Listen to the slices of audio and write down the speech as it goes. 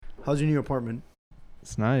How's your new apartment?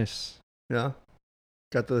 It's nice. Yeah?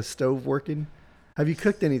 Got the stove working? Have you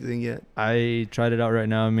cooked anything yet? I tried it out right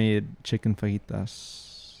now. I made chicken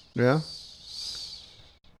fajitas. Yeah?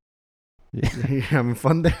 Yeah. You having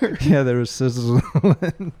fun there? Yeah, there was sizzle.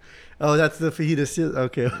 Oh, that's the fajita.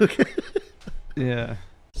 Okay, okay. Yeah.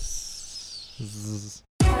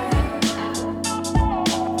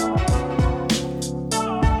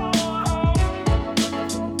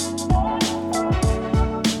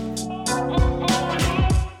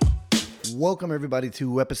 Welcome, everybody,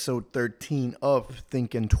 to episode 13 of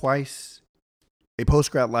Thinking Twice, a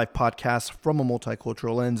post-grad life podcast from a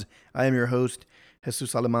multicultural lens. I am your host,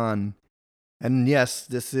 Jesus Aleman. And yes,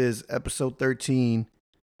 this is episode 13,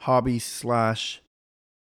 hobby/side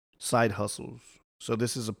hustles. So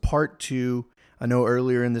this is a part 2. I know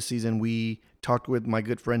earlier in the season we talked with my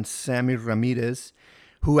good friend Sammy Ramirez,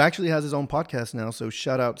 who actually has his own podcast now. So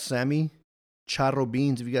shout out Sammy, Charro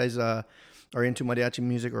Beans. If you guys are into mariachi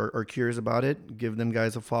music or curious about it, give them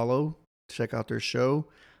guys a follow. Check out their show.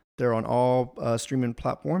 They're on all streaming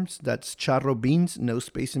platforms. That's Charro Beans, no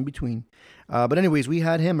space in between. But anyways, we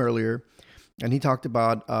had him earlier, and he talked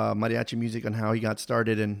about mariachi music and how he got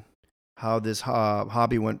started and how this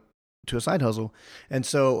hobby went to a side hustle. And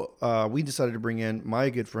so we decided to bring in my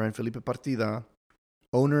good friend, Felipe Partida,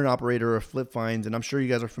 owner and operator of Flip Finds. And I'm sure you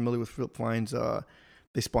guys are familiar with Flip Finds.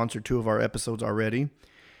 They sponsored 2 of our episodes already.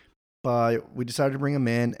 But we decided to bring him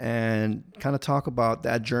in and kind of talk about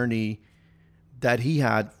that journey that he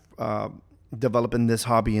had developing this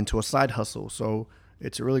hobby into a side hustle. So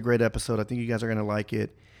it's a really great episode. I think you guys are going to like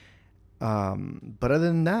it. But other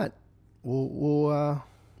than that, we'll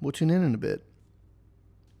tune in a bit.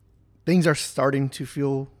 Things are starting to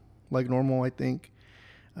feel like normal, I think.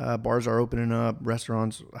 Bars are opening up.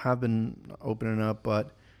 Restaurants have been opening up. But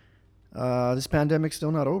this pandemic's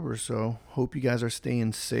still not over. So hope you guys are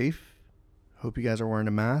staying safe. Hope you guys are wearing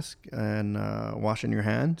a mask and washing your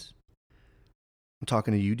hands. I'm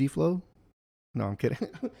talking to you, D-Flow. No, I'm kidding.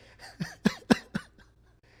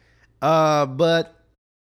 But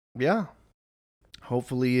yeah,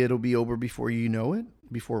 hopefully it'll be over before we know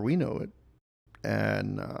it.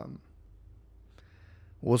 And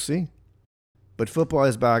we'll see. But football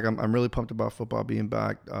is back. I'm really pumped about football being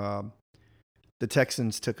back. The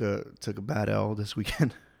Texans took a bad L this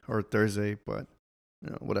weekend or Thursday, but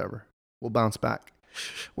whatever. We'll bounce back.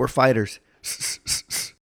 We're fighters.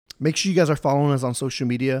 Make sure you guys are following us on social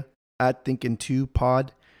media at Thinkin2Pod.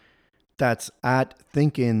 That's at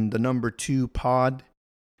Thinkin2Pod.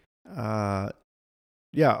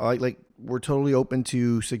 Yeah, like we're totally open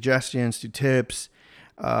to suggestions, to tips,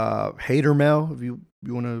 hater mail. If you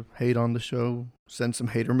want to hate on the show, send some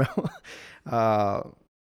hater mail. I'm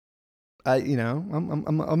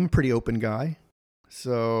a pretty open guy.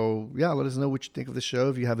 So yeah, let us know what you think of the show.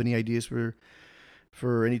 If you have any ideas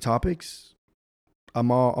for any topics, I'm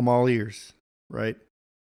all ears. Right.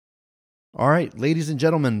 All right, ladies and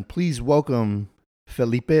gentlemen, please welcome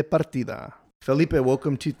Felipe Partida. Felipe,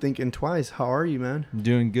 welcome to Thinking Twice. How are you, man? I'm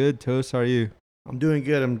doing good. Toast, how are you? I'm doing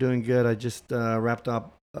good. I just wrapped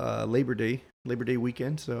up Labor Day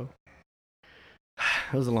weekend, so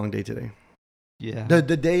it was a long day today. Yeah.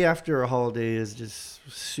 The day after a holiday is just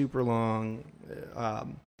super long.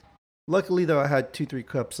 Luckily, though, I had 2-3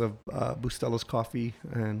 cups of Bustelo's coffee,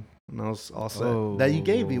 and I was all set. That you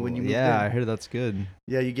gave me when you moved in. Yeah, I heard that's good.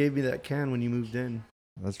 Yeah, you gave me that can when you moved in.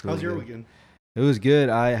 That's really How's your good. weekend? It was good.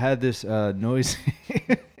 I had this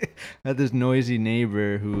noisy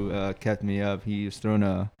neighbor who kept me up. He was throwing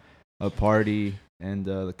a party, and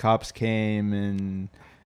the cops came, and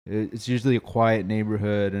it's usually a quiet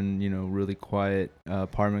neighborhood and really quiet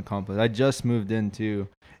apartment complex. I just moved in too.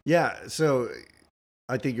 Yeah, so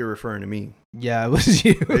I think you're referring to me. Yeah, it was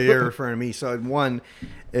you. You're referring to me. So one,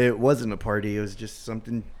 it wasn't a party. It was just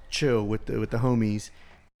something chill with the homies.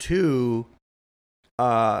 2,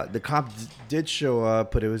 the cops did show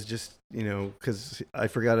up, but it was just because I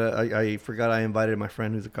forgot I invited my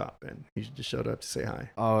friend who's a cop, and he just showed up to say hi.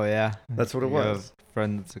 Oh yeah, That's what it You have was. a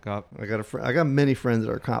friend that's a cop. I got many friends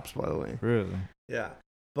that are cops, by the way. Really? Yeah,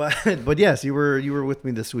 but yes, you were with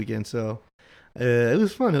me this weekend, so it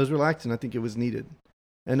was fun. It was relaxing. I think it was needed,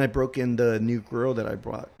 and I broke in the new grill that I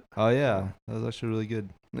brought. Oh yeah, that was actually really good.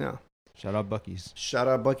 Yeah. Shout out Buc-ee's. Shout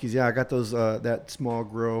out Buc-ee's. Yeah, I got those that small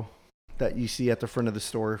grill that you see at the front of the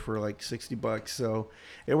store for like $60. So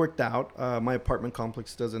it worked out. My apartment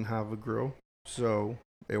complex doesn't have a grill, so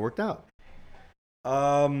it worked out.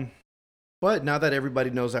 But now that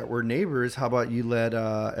everybody knows that we're neighbors, how about you let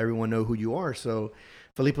everyone know who you are? So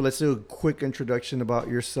Felipe, let's do a quick introduction about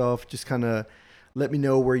yourself. Just kind of let me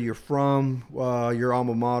know where you're from, your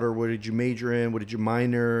alma mater. What did you major in? What did you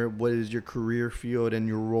minor? What is your career field and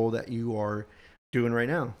your role that you are doing right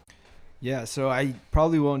now? Yeah, so I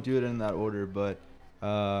probably won't do it in that order, but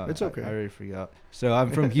It's okay. I already forgot. So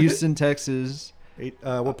I'm from Houston, Texas.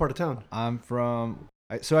 What part of town? I'm from.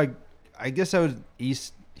 I guess I was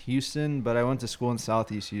East Houston, but I went to school in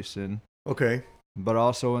Southeast Houston. Okay. But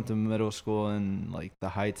also went to middle school in like the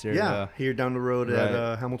Heights area. Yeah, here down the road Right.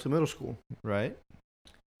 at Hamilton Middle School. Right.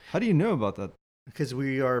 How do you know about that? Because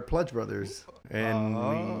we are pledge brothers,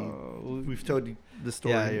 and we've told you the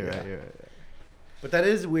story. Yeah, you're right. But that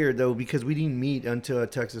is weird though, because we didn't meet until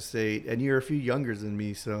at Texas State, and you're a few younger than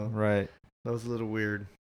me, so Right. that was a little weird.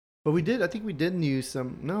 But we did. I think we did knew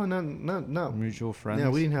some. No. Mutual friends. Yeah,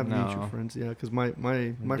 we didn't have No. mutual friends. Yeah, because my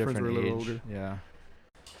friends were a Different little age. older. Yeah.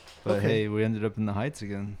 But Okay. hey, we ended up in the Heights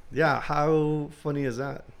again. Yeah, how funny is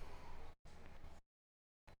that?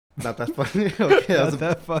 Not that funny. Okay, Not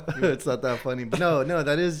that funny. it's not that funny. But no,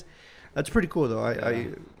 that's pretty cool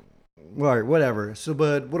though. Well, whatever. So,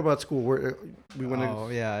 but what about school? We went. Oh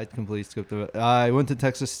yeah, I completely skipped it. I went to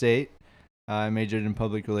Texas State. I majored in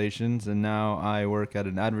public relations, and now I work at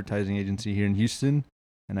an advertising agency here in Houston,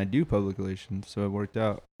 and I do public relations. So it worked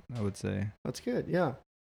out, I would say. That's good. Yeah,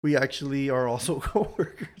 we actually are also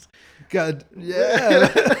coworkers. God,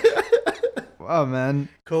 yeah. Wow, man.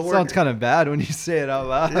 Coworkers. Sounds kind of bad when you say it out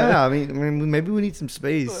loud. Yeah, I mean, maybe we need some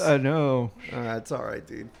space. I know. It's all right,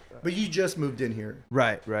 dude. But you just moved in here.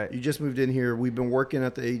 Right. You just moved in here. We've been working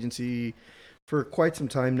at the agency for quite some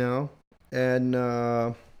time now,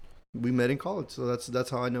 and we met in college. So that's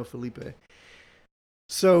how I know Felipe.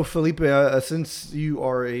 So Felipe, since you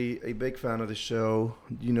are a big fan of the show,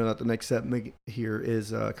 you know that the next step here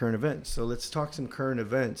is current events. So let's talk some current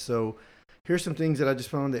events. So here's some things that I just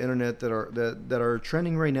found on the internet that are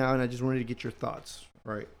trending right now, and I just wanted to get your thoughts.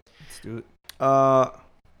 Right. Let's do it.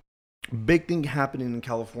 Big thing happening in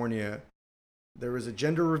California. There was a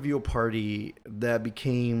gender reveal party that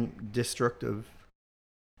became destructive.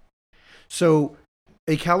 So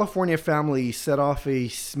a California family set off a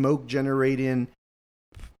smoke generating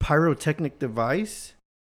pyrotechnic device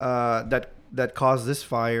that caused this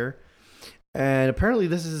fire. And apparently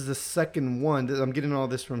this is the second one. I'm getting all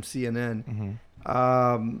this from CNN.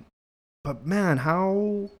 Mm-hmm. But man,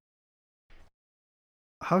 how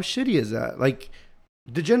shitty is that? Like,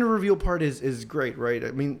 the gender reveal part is great, right?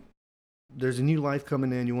 I mean, there's a new life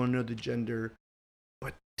coming in. You want to know the gender.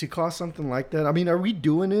 But to cause something like that, I mean, are we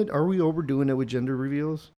doing it? Are we overdoing it with gender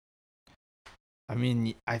reveals? I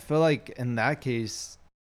mean, I feel like in that case,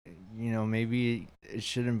 maybe it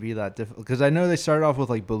shouldn't be that difficult. Because I know they started off with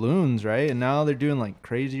like balloons, right? And now they're doing like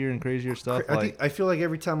crazier and crazier stuff. I feel like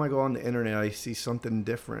every time I go on the internet, I see something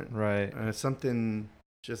different. Right. And it's something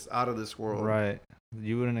just out of this world. Right.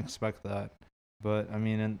 You wouldn't expect that. But I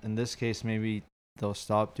mean, in this case, maybe they'll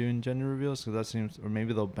stop doing gender reveals because that seems, or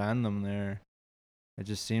maybe they'll ban them there. It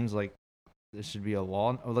just seems like there should be a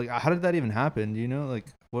law. Like, how did that even happen? Do you know, like,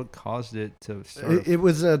 what caused it to start? It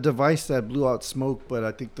was a device that blew out smoke, but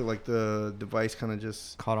I think the device kind of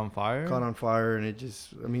just caught on fire, and it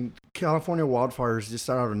just, I mean, California wildfires just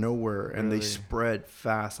out of nowhere, and they spread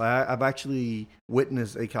fast. I've actually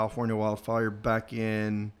witnessed a California wildfire back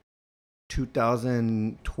in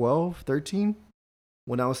 2012, 13,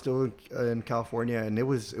 when I was still in California, and it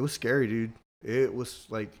was scary, dude. It was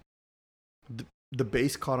like the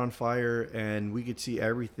base caught on fire, and we could see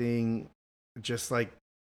everything, just like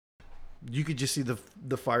you could just see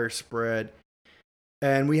the fire spread,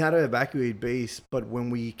 and we had to evacuate base. But when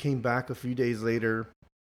we came back a few days later,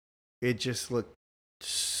 it just looked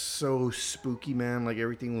so spooky, man. Like,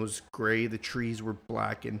 everything was gray, the trees were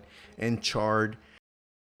black and charred,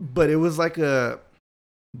 but it was like a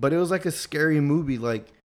scary movie. Like,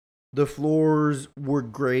 the floors were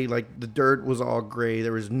gray, like the dirt was all gray,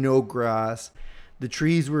 there was no grass, the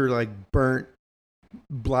trees were like burnt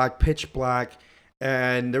black, pitch black,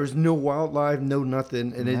 and there was no wildlife, no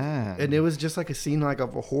nothing, and it was just like a scene like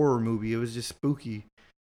of a horror movie. It was just spooky.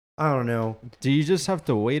 I don't know. Do you just have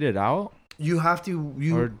to wait it out? You have to.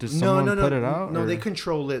 Or does someone put it out? No, or? they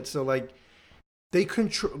control it. So like, they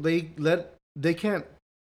can't.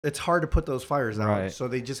 It's hard to put those fires out, right. So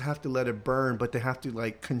they just have to let it burn, but they have to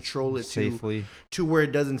like control it safely to where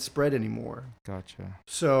it doesn't spread anymore. Gotcha.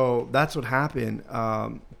 So that's what happened.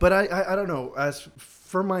 But I don't know. As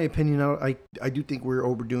for my opinion, I do think we're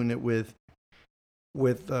overdoing it with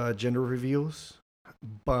gender reveals.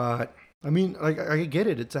 But I mean, like, I get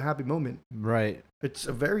it. It's a happy moment. Right. It's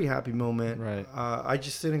a very happy moment. Right. I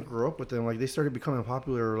just didn't grow up with them. Like, they started becoming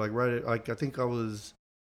popular. Like, right. Like, I think I was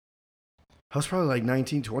I was probably like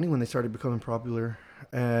 19, 20 when they started becoming popular,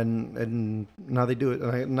 and now they do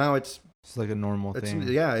it. Now it's like a normal thing.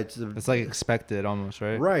 Yeah, it's like expected almost,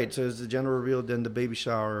 right? Right. So it's the gender reveal, then the baby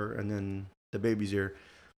shower, and then the baby's here.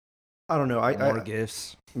 I don't know. More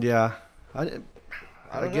gifts. Yeah. I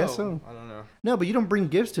know. guess so. I don't know. No, but you don't bring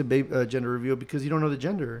gifts to gender reveal because you don't know the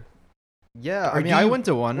gender. Yeah, I mean, I went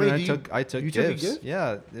to one and I took you gifts. Took a gift?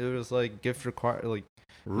 Yeah, it was like gift required, like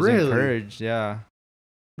really encouraged. Yeah.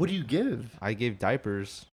 What do you give? I gave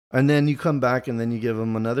diapers. And then you come back and then you give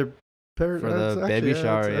them another pair for the baby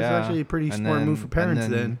shower. That's actually a pretty smart move for parents.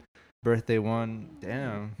 Then birthday one,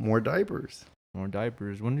 damn, more diapers. More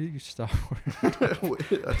diapers. When did you stop? I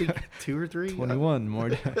think 2 or 3. 21 more.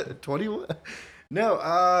 21.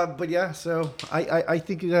 No, but yeah. So I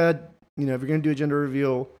think if you're gonna do a gender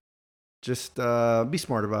reveal, just be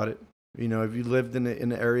smart about it. If you lived in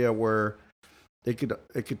an area where it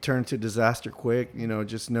could turn to disaster quick,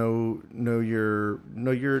 just know your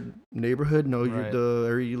neighborhood, the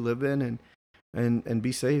area you live in, and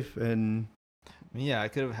be safe. And yeah, it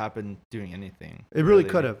could have happened doing anything. It really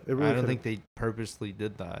could have. I don't think they purposely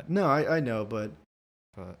did that. No, I know, but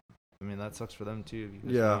I mean that sucks for them too.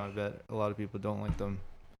 Because, I bet a lot of people don't like them.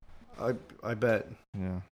 I bet.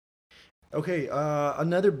 Yeah. Okay.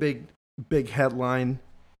 Another big headline.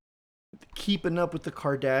 Keeping Up with the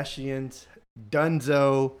Kardashians.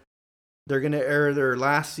 Dunzo. They're going to air their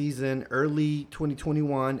last season early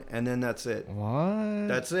 2021, and then that's it. What?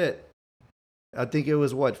 That's it. I think it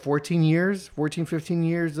was 15 years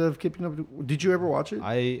of Keeping Up. Did you ever watch it?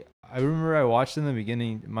 I remember I watched it in the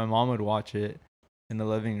beginning. My mom would watch it in the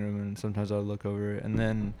living room, and sometimes I would look over it. And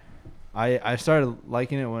then I started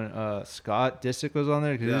liking it when Scott Disick was on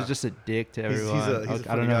there because he was just a dick to everyone.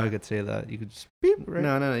 I don't know if I could say that. You could just beep, right?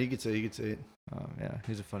 No, you could say it. Oh yeah,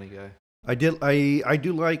 he's a funny guy. I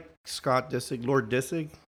do like Scott Disick, Lord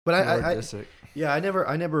Disick, but Disick. Yeah, I never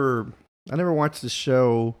watched the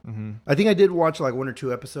show. Mm-hmm. I think I did watch like 1 or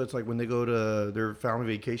 2 episodes, like when they go to their family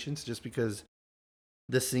vacations, just because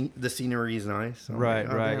the scenery is nice. So right.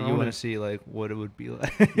 You want to see like what it would be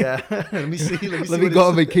like. Yeah, let me see. Let me go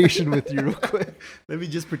on vacation with you real quick. Let me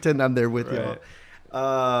just pretend I'm there with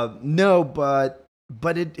y'all. No, but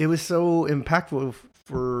it was so impactful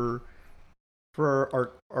for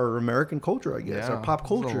our American culture, I guess, our pop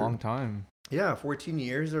culture. It was a long time. Yeah, 14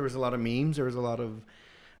 years. There was a lot of memes. There was a lot of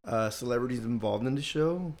celebrities involved in the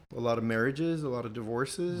show. A lot of marriages, a lot of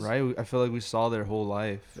divorces. Right. I feel like we saw their whole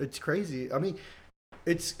life. It's crazy. I mean,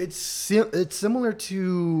 it's similar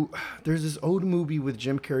to. There's this old movie with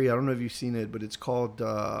Jim Carrey. I don't know if you've seen it, but it's called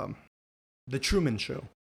The Truman Show.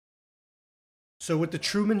 So what The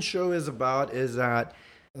Truman Show is about is that.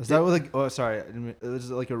 Is that what? Sorry. Is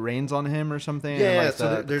it like it rains on him or something? Yeah. And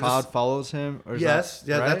like the cloud follows him. Or yes.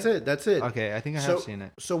 Right? That's it. Okay, I think I have seen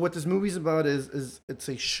it. So what this movie's about is it's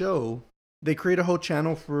a show. They create a whole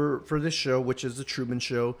channel for this show, which is the Truman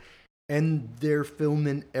Show, and they're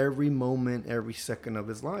filming every moment, every second of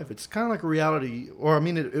his life. It's kind of like a reality, or I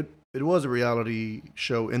mean, it was a reality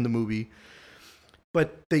show in the movie,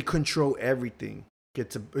 but they control everything.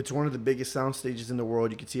 It's one of the biggest sound stages in the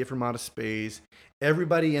world. You can see it from outer space.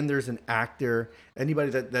 Everybody in there's an actor.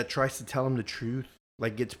 Anybody that tries to tell them the truth,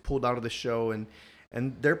 like, gets pulled out of the show, and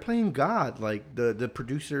they're playing God. Like the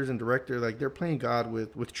producers and director, like, they're playing God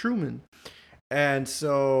with Truman. And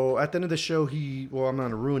so at the end of the show, I'm not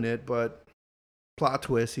gonna ruin it, but plot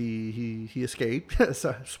twist, he escaped.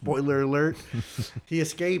 So, spoiler alert, he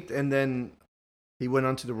escaped, and then he went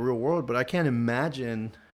on to the real world. But I can't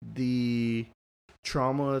imagine the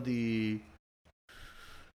trauma, the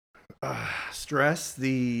stress,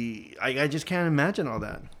 I just can't imagine all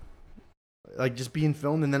that. Like, just being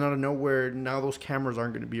filmed, and then out of nowhere, now those cameras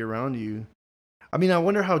aren't going to be around you. I mean, I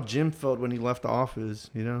wonder how Jim felt when he left the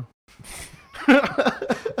office, I'm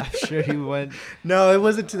sure he went. No, it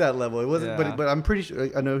wasn't to that level. It wasn't, but I'm pretty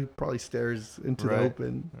sure. I know he probably stares into the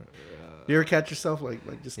open. You ever catch yourself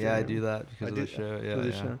like just? Yeah, I do that because of the show.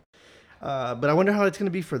 Yeah. Show. But I wonder how it's going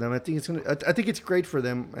to be for them. I think it's great for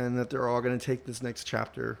them, and that they're all going to take this next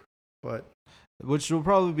chapter. But which will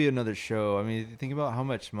probably be another show. I mean, think about how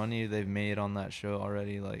much money they've made on that show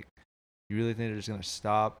already. Like, you really think they're just going to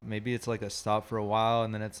stop? Maybe it's like a stop for a while,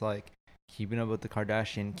 and then it's like Keeping Up with the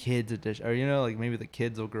Kardashian Kids edition, or like maybe the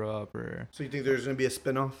kids will grow up. Or so you think there's going to be a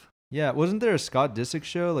spinoff? Yeah, wasn't there a Scott Disick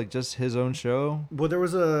show, like just his own show? Well, there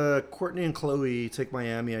was a Courtney and Chloe Take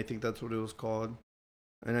Miami. I think that's what it was called.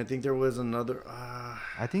 And I think there was another.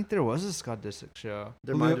 I think there was a Scott Disick show.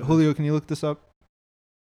 Julio, can you look this up?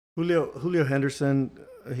 Julio Henderson,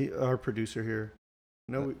 our producer here.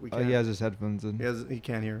 No, we can't. He has his headphones in. He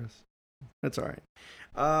can't hear us. That's all right.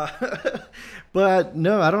 But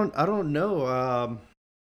no, I don't know.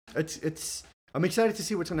 It's. I'm excited to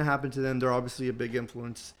see what's going to happen to them. They're obviously a big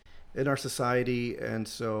influence in our society, and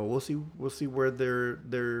so we'll see where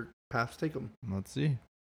their paths take them. Let's see.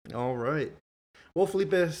 All right. Well,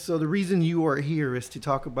 Felipe, so the reason you are here is to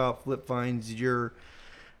talk about Flip Finds, your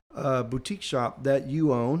boutique shop that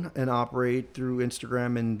you own and operate through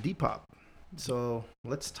Instagram and Depop. So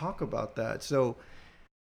let's talk about that. So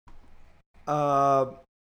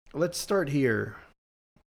let's start here.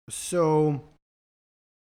 So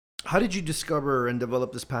how did you discover and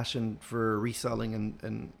develop this passion for reselling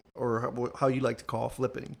and or how you like to call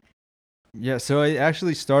flipping? Yeah, so I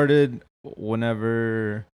actually started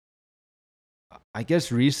whenever I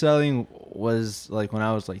guess reselling was like when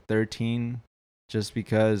I was like 13, just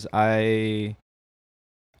because I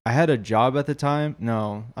had a job at the time.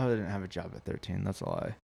 No, I didn't have a job at 13. That's a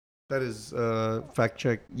lie. That is fact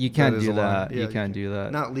check. You can't That is do a lie. that. Yeah, You can't do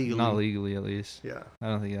that. Not legally. Not legally, at least. Yeah. I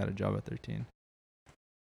don't think I had a job at 13.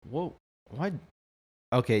 Whoa. Why?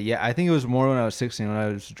 Okay, yeah, I think it was more when I was 16 when I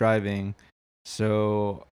was driving.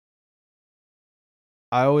 So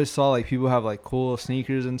I always saw like people have like cool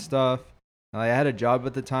sneakers and stuff. And, like, I had a job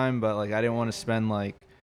at the time, but like I didn't want to spend like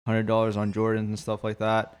 $100 on Jordans and stuff like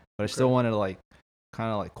that. But I still wanted like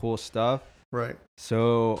kind of like cool stuff. Right.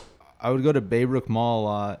 So I would go to Baybrook Mall a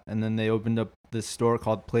lot, and then they opened up this store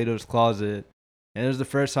called Plato's Closet. And it was the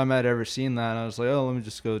first time I'd ever seen that. And I was like, oh, let me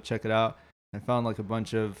just go check it out. And found like a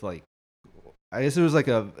bunch of like, I guess it was like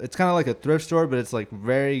it's kind of like a thrift store, but it's like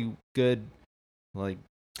very good, like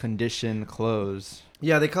conditioned clothes.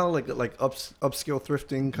 Yeah, they call it like upscale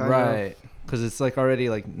thrifting kind of. Right. Because it's like already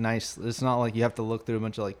like nice. It's not like you have to look through a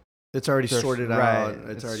bunch of like. It's already sorted out.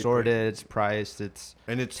 It's already sorted. It's priced. It's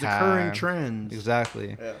and it's the tagged. current trends.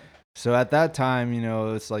 Exactly. Yeah. So at that time,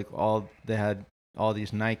 it's like they had all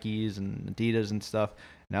these Nikes and Adidas and stuff.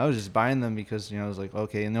 And I was just buying them because, I was like,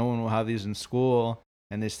 okay, no one will have these in school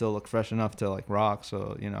and they still look fresh enough to like rock.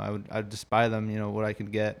 So, I'd just buy them, what I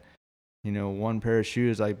could get. One pair of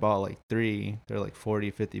shoes, I bought like 3. They're like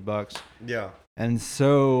 $40-$50. Yeah. And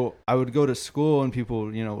so I would go to school and people,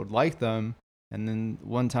 would like them. And then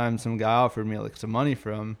one time some guy offered me like some money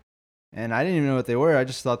for them. And I didn't even know what they were. I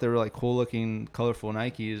just thought they were like cool looking, colorful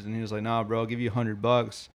Nikes. And he was like, nah, bro, I'll give you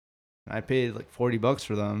 $100. And I paid like $40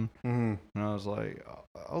 for them. Mm-hmm. And I was like,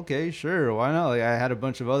 okay, sure. Why not? Like I had a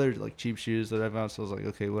bunch of other like cheap shoes that I found. So I was like,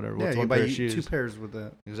 okay, whatever. What's one pair of shoes? 2 pairs with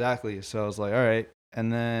that. Exactly. So I was like, all right.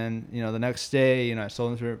 And then, the next day, I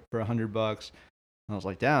sold them for $100. And I was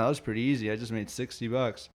like, damn, that was pretty easy. I just made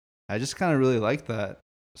 $60. I just kind of really liked that.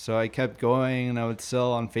 So I kept going and I would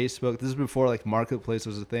sell on Facebook. This is before like Marketplace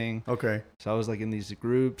was a thing. Okay. So I was like in these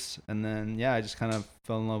groups. And then, yeah, I just kind of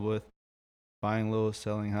fell in love with buying low,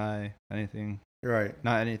 selling high, anything. Right.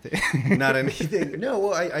 Not anything. Not anything. No,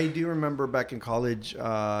 well, I do remember back in college,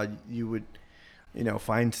 you would,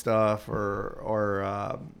 find stuff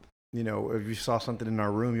or if you saw something in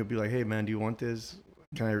our room, you'll be like, hey, man, do you want this?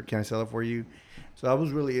 Can I sell it for you? So that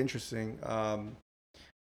was really interesting.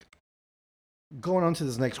 Going on to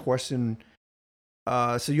this next question.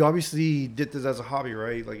 So you obviously did this as a hobby,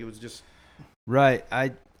 right? Like it was just. Right.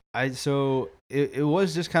 So it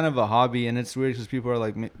was just kind of a hobby, and it's weird because people are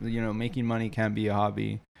like, making money can't be a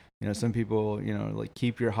hobby. Some people, like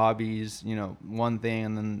keep your hobbies, one thing,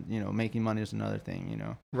 and then, making money is another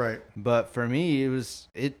thing, Right. But for me, it was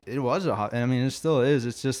a hobby. I mean, it still is.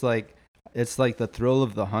 It's just like, it's like the thrill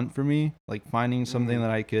of the hunt for me, like finding something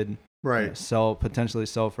that I could potentially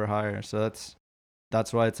sell for higher. So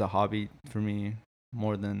that's why it's a hobby for me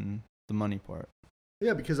more than the money part.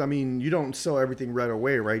 Yeah, because I mean, you don't sell everything right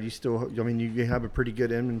away, right? You have a pretty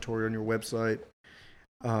good inventory on your website.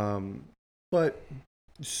 But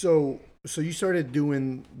so you started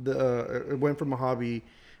doing it went from a hobby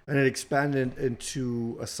and it expanded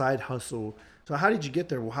into a side hustle. So how did you get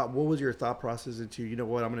there? What was your thought process into, I'm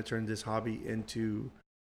going to turn this hobby into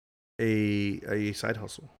a side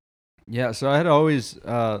hustle? Yeah, so I had always,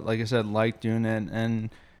 like I said, liked doing it, and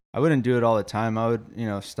I wouldn't do it all the time. I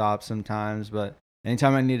would, stop sometimes, but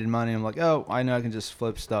anytime I needed money, I'm like, oh, I know I can just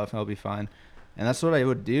flip stuff, I'll be fine. And that's what I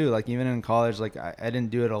would do. Like even in college, like I didn't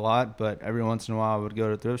do it a lot, but every once in a while I would go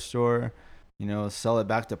to a thrift store, sell it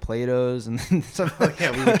back to Plato's, and then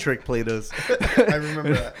yeah, we would trick Plato's. I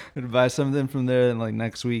remember that. I'd buy something from there, and like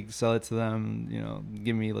next week sell it to them.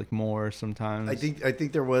 Give me like more sometimes. I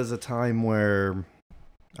think there was a time where.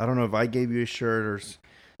 I don't know if I gave you a shirt or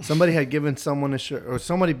somebody had given someone a shirt or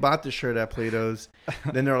somebody bought the shirt at Plato's.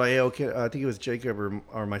 Then they're like, hey, okay, I think it was Jacob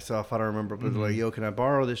or myself. I don't remember. But they're like, yo, can I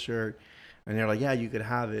borrow this shirt? And they're like, yeah, you could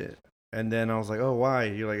have it. And then I was like, oh, why?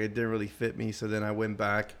 You're like, it didn't really fit me. So then I went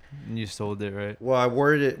back. And you sold it, right? Well, I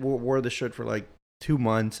wore the shirt for like 2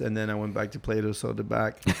 months, and then I went back to Plato's, sold it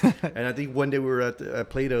back. And I think one day we were at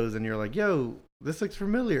Plato's, and you're like, yo, this looks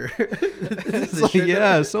familiar. It's like,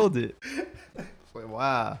 yeah, I sold it. It's like,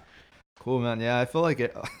 wow. Cool, man. Yeah, I feel like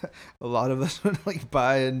a lot of us would like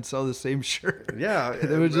buy and sell the same shirt. Yeah, It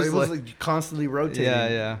was just like constantly rotating.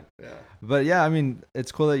 Yeah. Yeah. But yeah, I mean,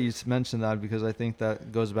 it's cool that you mentioned that because I think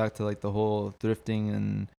that goes back to like the whole thrifting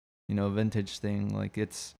and, you know, vintage thing. Like I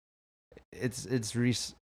guess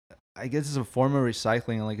it's a form of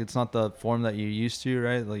recycling. Like it's not the form that you're used to,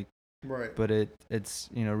 right? Like, right. But it's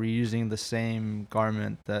you know, reusing the same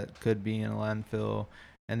garment that could be in a landfill.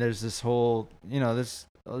 And there's this whole, you know, this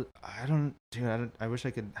I wish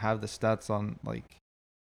I could have the stats on like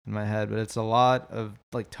in my head, but it's a lot of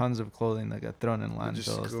like tons of clothing that got thrown in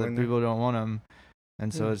landfills that people don't want them,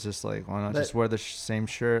 and so it's just like, why not just wear the same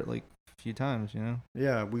shirt like a few times, you know?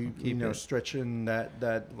 Yeah, stretching that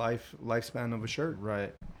lifespan of a shirt.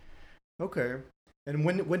 Right. Okay. And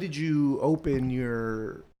when did you open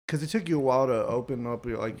your? Because it took you a while to open up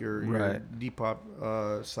like your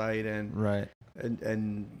Depop site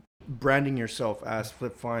and branding yourself as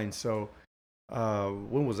Flip Finds. So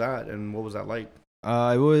when was that, and what was that like?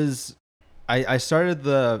 I started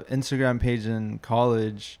the Instagram page in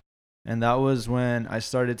college, and that was when I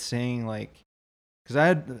started saying like, because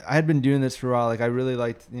I had been doing this for a while. Like I really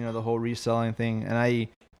liked, you know, the whole reselling thing, and I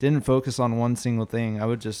didn't focus on one single thing. I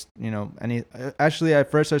would just, you know, actually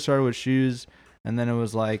at first I started with shoes, and then it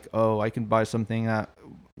was like, oh, I can buy something at,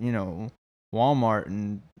 you know, Walmart,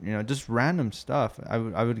 and, you know, just random stuff. I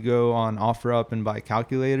would go on OfferUp and buy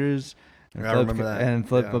calculators and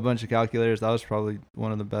flip a bunch of calculators. That was probably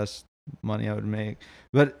one of the best money I would make.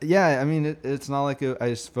 But yeah, I mean, it's not like I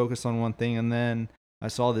just focused on one thing. And then I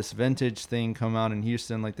saw this vintage thing come out in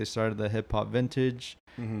Houston. Like they started the hip hop vintage,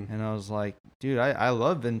 and I was like, dude, I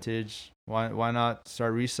love vintage. Why not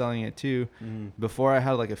start reselling it too? Before I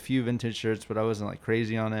had like a few vintage shirts, but I wasn't like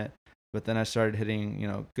crazy on it. But then I started hitting, you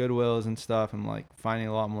know, Goodwills and stuff, and like finding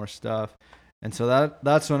a lot more stuff. And so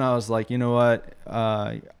that's when I was like, you know what,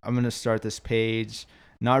 I'm going to start this page,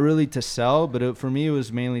 not really to sell, but for me, it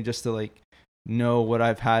was mainly just to like know what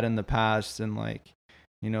I've had in the past. And like,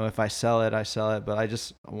 you know, if I sell it, I sell it, but I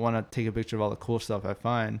just want to take a picture of all the cool stuff I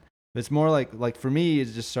find. But it's more like for me, it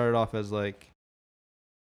just started off as like,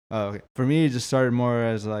 for me, it just started more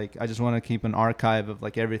as like, I just want to keep an archive of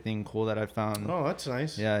like everything cool that I found. Oh, that's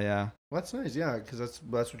nice. Yeah. Well, that's nice. Yeah. Cause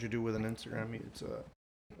that's what you do with an Instagram. I mean,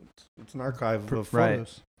 it's an archive of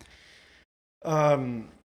photos. Right.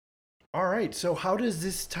 All right. So how does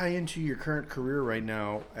this tie into your current career right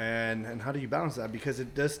now, and how do you balance that? Because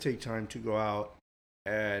it does take time to go out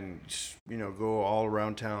and, you know, go all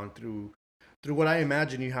around town through what I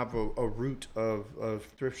imagine you have a route of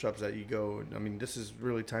thrift shops that you go. I mean, this is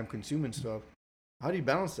really time consuming stuff. How do you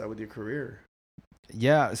balance that with your career?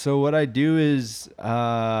 Yeah. So what I do is,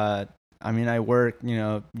 I mean, I work, you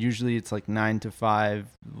know, usually it's like 9 to 5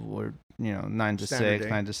 or, you know, 9 to Standard 6, day.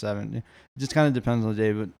 9 to 7. It just kind of depends on the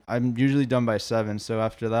day, but I'm usually done by 7. So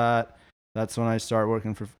after that, that's when I start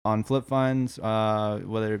working on Flip Finds,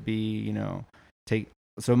 whether it be, you know,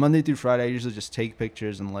 so Monday through Friday, I usually just take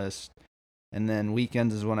pictures and list. And then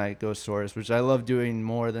weekends is when I go source, which I love doing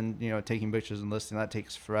more than, you know, taking pictures and listing. That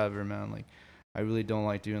takes forever, man. Like, I really don't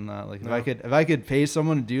like doing that. Like, no. if I could pay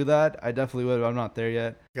someone to do that, I definitely would. But I'm not there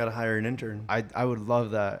yet. You gotta hire an intern. I would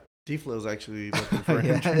love that. D-Flow's actually looking for an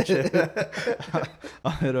internship.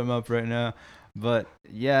 I'll hit him up right now. But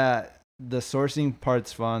yeah, the sourcing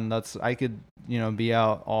part's fun. I could, you know, be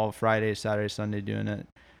out all Friday, Saturday, Sunday doing it.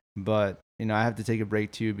 But, you know, I have to take a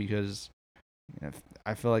break too because, you know,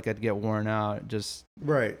 I feel like I'd get worn out. Just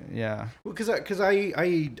right. Yeah. Well, because I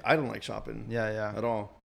don't like shopping. Yeah. At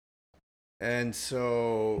all. And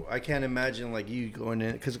so I can't imagine like you going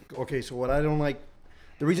in so what I don't like,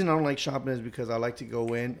 the reason I don't like shopping is because I like to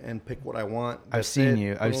go in and pick what I want. I've seen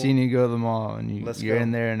you go to the mall and you're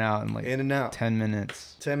in there and out in like 10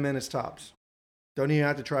 minutes. 10 minutes tops. Don't even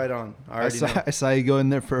have to try it on. I saw you go in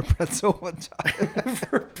there for a pretzel one time.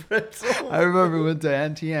 For a pretzel. I remember we went to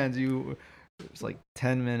Auntie Anne's. It was like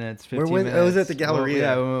 10 minutes, 15 minutes. It was at the Galleria.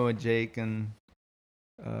 Well, yeah, we went with Jake and...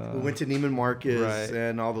 we went to Neiman Marcus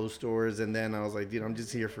and all those stores, and then I was like, dude, I'm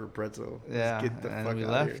just here for a pretzel. Yeah, get the and fuck we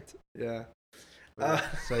out left. Here. Yeah.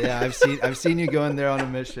 So yeah, I've seen you going there on a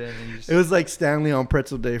mission. And it was like Stanley on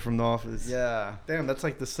Pretzel Day from The Office. Yeah. Damn, that's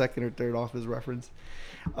like the second or third Office reference.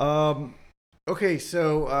 Okay,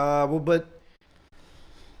 so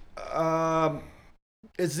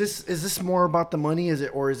is this more about the money? Is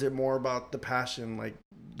it more about the passion? Like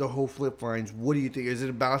the whole Flip Finds. What do you think? Is it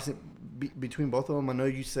between both of them? I know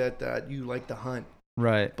you said that you like to hunt,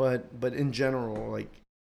 Right. but in general, like,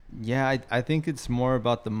 Yeah, I think it's more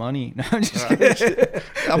about the money. No, I'm just kidding.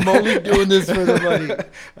 I'm only doing this for the money.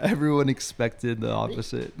 Everyone expected the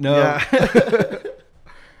opposite. No. Yeah.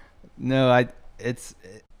 No, I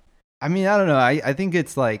mean, I don't know. I think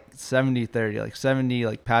it's like 70-30, like 70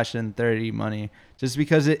 like passion, 30 money. Just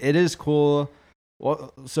because it is cool.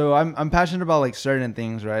 Well, so I'm passionate about like certain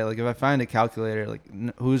things, right? Like if I find a calculator, like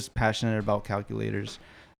who's passionate about calculators?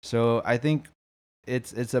 So I think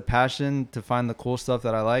it's a passion to find the cool stuff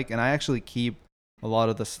that I like, and I actually keep a lot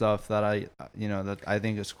of the stuff that that I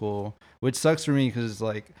think is cool, which sucks for me because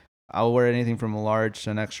like I'll wear anything from a large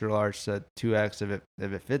to an extra large to 2X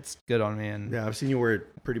if it fits good on me. And Yeah, I've seen you wear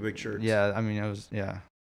pretty big shirts. yeah, I mean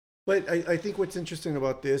But I think what's interesting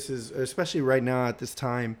about this is, especially right now at this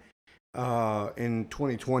time, in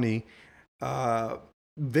 2020,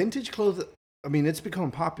 vintage clothes. I mean, it's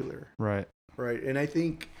become popular, right. and I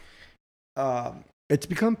think it's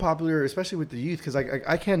become popular, especially with the youth, because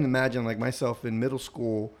I can't imagine like myself in middle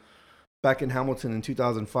school back in Hamilton in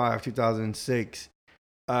 2005, 2006,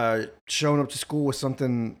 showing up to school with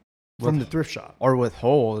something from the thrift shop Or with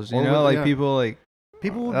holes, yeah. people like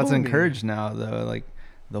people would that's bully me. encouraged now though, like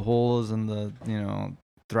the holes and the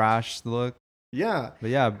thrash look. Yeah.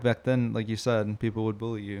 But yeah, back then, like you said, people would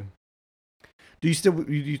bully you. Do you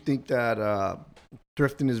think that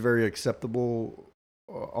thrifting is very acceptable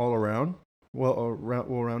all around? Well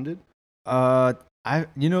rounded? I've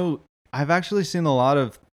actually seen a lot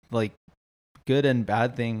of like good and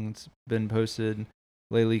bad things been posted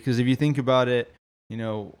lately, because if you think about it,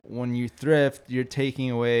 when you thrift, you're taking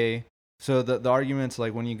away. So the argument's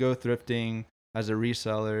like when you go thrifting as a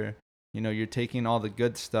reseller, you're taking all the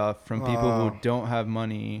good stuff from people who don't have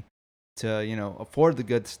money to, afford the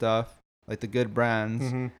good stuff, like the good brands,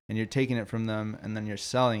 Mm-hmm. and you're taking it from them and then you're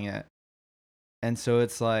selling it. And so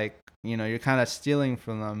it's like, you're kind of stealing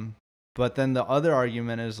from them. But then the other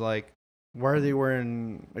argument is like, Why are they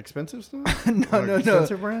wearing expensive stuff? no.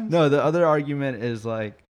 Expensive brands? No, the other argument is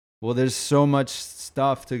like, well, there's so much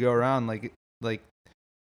stuff to go around. Like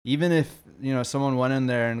even if, someone went in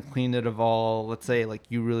there and cleaned it of all, let's say like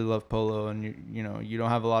you really love polo and you don't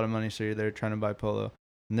have a lot of money, so you're there trying to buy polo.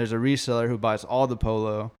 And there's a reseller who buys all the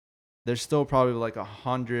polo. There's still probably like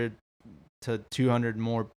 100 to 200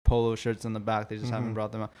 more polo shirts in the back. They just haven't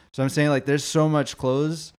brought them out. So I'm saying like there's so much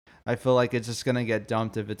clothes. I feel like it's just going to get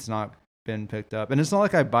dumped if it's not been picked up. And it's not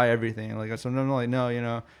like I buy everything. Like sometimes I'm like,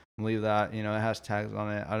 no, leave that. It has tags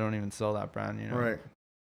on it. I don't even sell that brand. Right.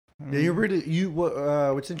 Yeah,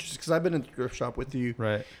 what's interesting, because I've been in the thrift shop with you.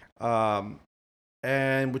 Right.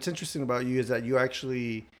 And what's interesting about you is that you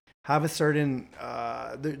actually have a certain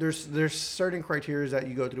there's certain criteria that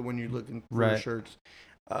you go through when you're looking for Right. shirts.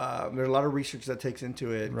 There's a lot of research that takes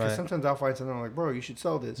into it. Because Right. sometimes I'll find something I'm like, bro, you should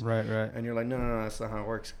sell this. Right. And you're like, no, that's not how it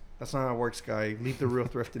works. That's not how it works, guy. Leave the real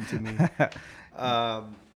thrifting to me.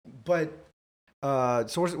 But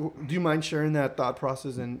so do you mind sharing that thought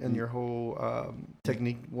process and your whole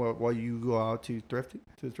technique while you go out to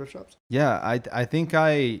the thrift shops? Yeah, I think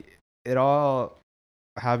it all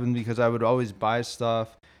happened because I would always buy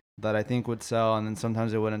stuff that I think would sell, and then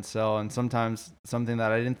sometimes it wouldn't sell, and sometimes something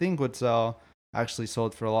that I didn't think would sell actually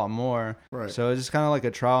sold for a lot more. Right. So it's just kind of like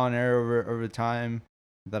a trial and error over time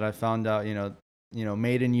that I found out,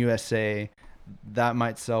 made in USA, that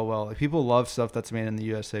might sell well. Like people love stuff that's made in the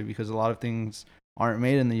USA because a lot of things aren't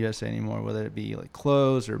made in the USA anymore, whether it be like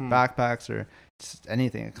clothes or backpacks or just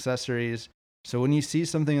anything, accessories. So when you see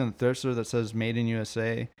something in the thrift store that says made in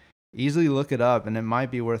USA, easily look it up and it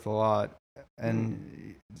might be worth a lot.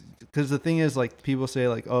 And because the thing is, like, people say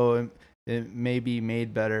like, oh, it may be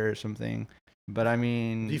made better or something. But I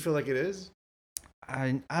mean, do you feel like it is?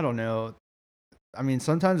 I don't know. I mean,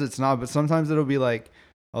 sometimes it's not, but sometimes it'll be like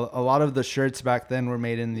a lot of the shirts back then were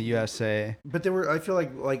made in the USA. But I feel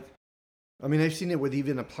like, I mean, I've seen it with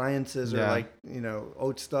even appliances or like,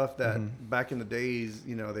 oat stuff that back in the days,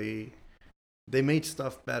 they made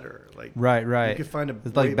stuff better. Like, right. You could find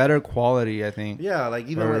it's like better quality, I think. Yeah, like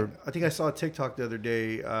even I think I saw a TikTok the other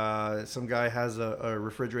day. Some guy has a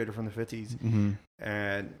refrigerator from the 50s,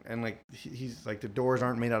 and like he's like, the doors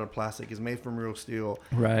aren't made out of plastic; it's made from real steel,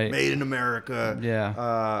 right? Made in America.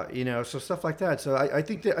 Yeah. So stuff like that. So I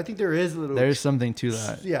think there is there's something to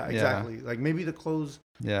that. Yeah, exactly. Yeah. Like maybe the clothes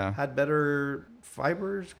had better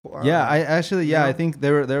fibers. Yeah, I think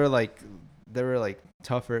they were like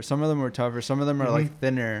tougher. Some of them were tougher. Some of them are like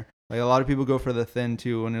thinner. Like a lot of people go for the thin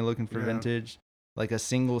too when they're looking for vintage, like a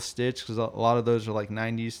single stitch, because a lot of those are like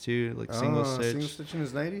 90s too, like single stitch. Single stitch in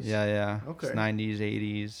his 90s. Yeah. Okay. It's 90s,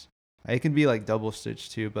 80s. It can be like double stitch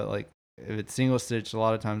too, but like if it's single stitch, a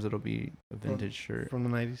lot of times it'll be a vintage shirt. From the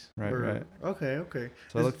 90s? Right, right. Okay.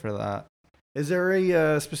 So I look for that. Is there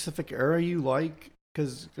a specific era you like?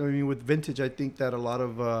 Because, I mean, with vintage, I think that a lot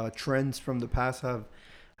of trends from the past have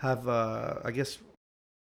I guess,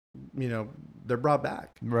 they're brought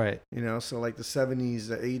back. Right. So like the 70s,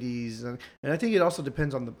 the 80s. And I think it also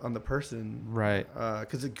depends on the person. Right.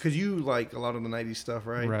 Because you like a lot of the 90s stuff,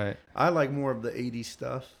 right? Right. I like more of the 80s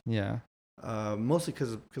stuff. Yeah. Mostly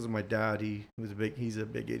because of my dad. He's a big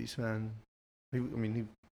 80s fan. He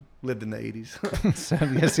lived in the 80s. So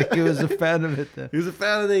I'm guessing he was a fan of it then. He was a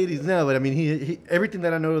fan of the 80s. No, but I mean, he everything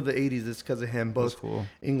that I know of the 80s is because of him, both cool.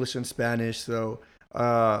 English and Spanish. So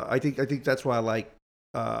I think that's why I like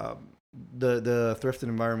the thrifting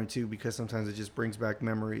environment too, because sometimes it just brings back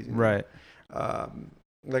memories. Right.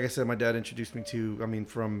 Like I said, my dad introduced me to,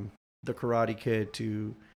 from the Karate Kid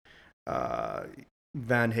to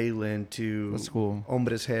Van Halen to That's cool.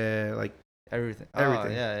 Hombres Hair, like everything.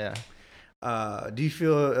 Everything. Oh, yeah. Do you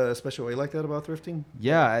feel a special way like that about thrifting?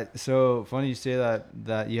 Yeah. So funny you say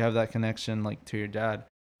that you have that connection like to your dad.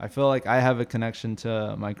 I feel like I have a connection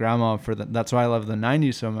to my grandma that's why I love the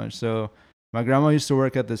 90s so much. So my grandma used to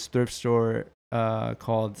work at this thrift store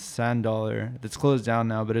called Sand Dollar. It's closed down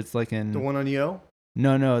now, but it's like in the one on Yale.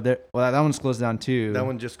 No, that one's closed down too. That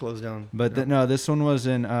one just closed down. But this one was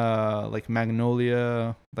in like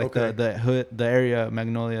Magnolia, like Okay. the hood, the area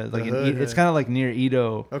Magnolia, like it's kind of like near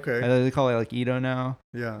Edo. Okay. They call it like Edo now.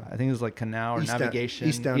 Yeah. I think it was like Canal or East Navigation.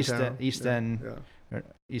 East downtown. East End. Yeah. Or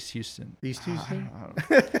East Houston. East Houston. I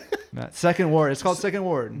don't know. Second Ward. It's called Second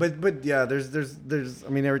Ward. But yeah, there's I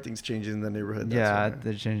mean, everything's changing in the neighborhood. Yeah,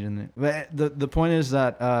 they're changing it. But the point is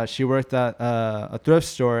that she worked at a thrift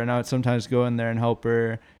store, and I would sometimes go in there and help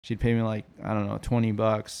her. She'd pay me like, I don't know,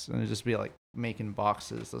 $20, and it'd just be like making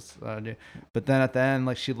boxes. That's what I do. But then at the end,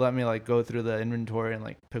 like, she'd let me like go through the inventory and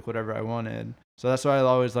like pick whatever I wanted. So that's why I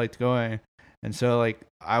always liked going. And so like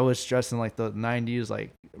I was dressed in like the 90s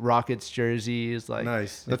like Rockets jerseys, like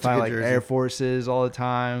nice. That's like jersey. Air Forces all the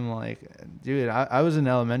time. Like, dude, I was in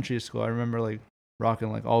elementary school. I remember like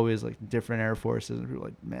rocking like always like different Air Forces, and people were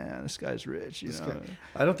like, man, this guy's rich, you know.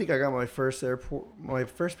 I don't think I got my first pair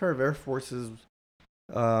of Air Forces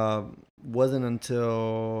wasn't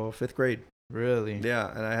until 5th grade. Really?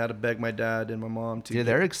 Yeah, and I had to beg my dad and my mom to. Yeah,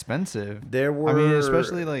 they're expensive. There were. I mean,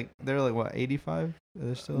 especially like they're like what, 85?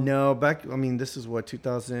 They're still. No, back. I mean, this is what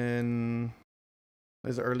 2000.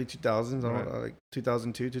 This is early 2000s. I don't know, like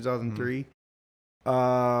 2002, 2003.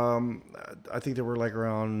 I think they were like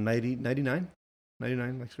around 99,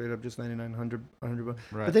 like straight up just 99, 100 bucks.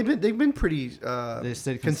 Right. But they've been pretty. They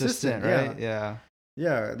stayed consistent, right? Yeah.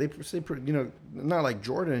 Yeah, they stay pretty, not like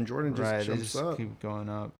Jordan. Jordan just jumps up. Keep going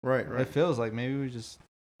up. Right. It feels like maybe we just,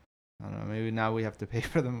 I don't know, maybe now we have to pay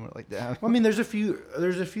for them. We're like that. Well, I mean, there's a few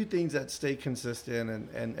things that stay consistent,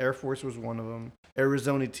 and Air Force was one of them.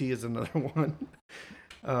 Arizona T is another one.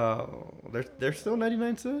 They're still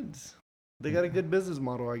 99 cents. They got a good business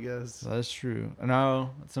model, I guess. That's true. And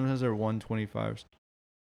now sometimes they're 125s,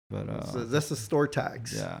 but that's the store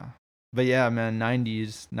tax. Yeah, but yeah, man,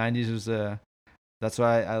 90s was that's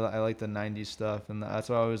why I like the 90s stuff, and that's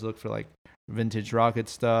why I always look for like vintage Rocket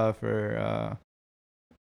stuff, or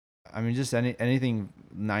I mean just anything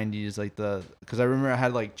 90s, like because I remember I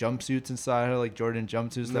had like jumpsuits inside. I had like Jordan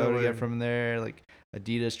jumpsuits that I would get from there, like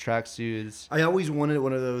Adidas tracksuits. I always wanted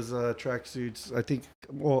one of those tracksuits. I think,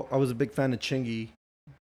 I was a big fan of Chingy.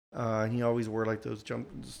 He always wore like those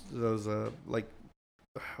like,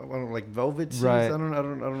 I don't know, like velvet suits. Right. I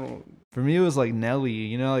don't know. For me, it was like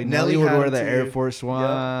Nelly. Like Nelly would wear the Air Force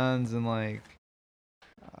Ones, and like,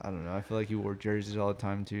 I don't know. I feel like he wore jerseys all the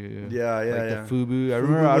time too. Yeah. The FUBU. I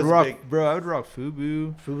remember I would rock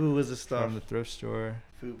FUBU. FUBU was the stuff from the thrift store.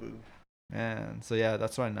 FUBU. Man, so yeah,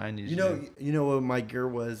 that's why 90s. You know what my gear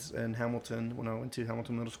was in Hamilton when I went to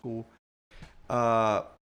Hamilton Middle School. I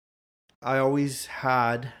always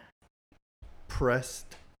had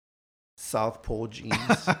pressed South Pole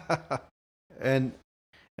jeans, and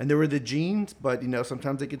there were the jeans, but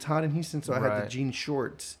sometimes it gets hot in Houston, so I had the jean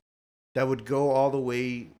shorts that would go all the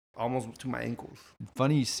way almost to my ankles.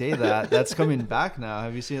 Funny you say that. That's coming back now.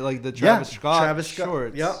 Have you seen like the Travis Scott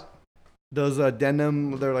shorts? Yep. Those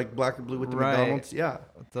denim, they're like black and blue with the McDonald's. Yeah.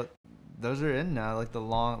 Those are in now, like the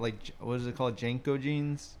long, like what is it called, Janko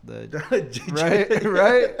jeans? Right.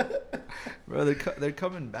 Bro, they're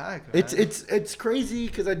coming back. Man. It's crazy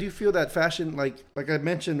because I do feel that fashion, like I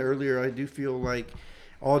mentioned earlier, I do feel like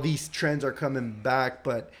all these trends are coming back,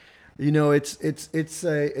 but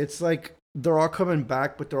it's like they're all coming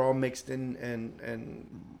back, but they're all mixed in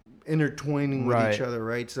and intertwining with each other,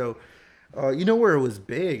 right? So You know where it was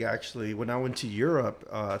big actually when I went to Europe.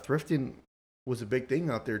 Thrifting was a big thing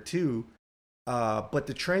out there too. But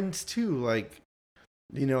the trends too, like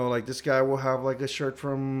like this guy will have like a shirt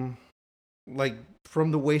like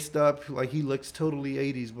from the waist up, like he looks totally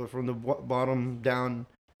 80s, but from the bottom down,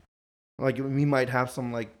 like he might have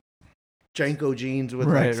some like Janko jeans with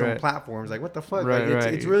like some platforms. Like what the fuck? Right,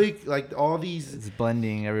 like it's really like all these. It's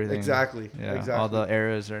blending everything. Exactly. Yeah. Exactly. All the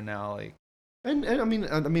eras are now like. And I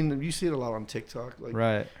mean, you see it a lot on TikTok. Like,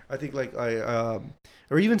 right. I think like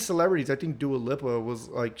or even celebrities. I think Dua Lipa was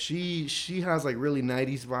like she has like really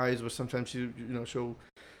 90s vibes, but sometimes she'll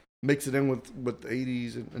mix it in with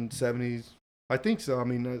 80s and 70s. I think so. I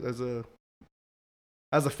mean,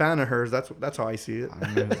 as a fan of hers, that's how I see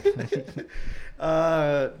it.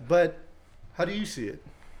 But how do you see it?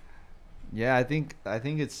 Yeah, I think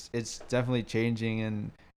it's definitely changing,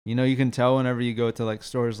 and you can tell whenever you go to like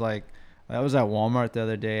stores. Like I was at Walmart the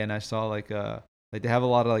other day and I saw like they have a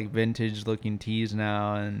lot of like vintage looking tees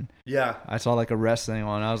now, and yeah, I saw like a wrestling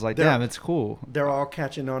one. I was like, damn, it's cool. They're all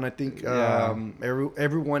catching on. I think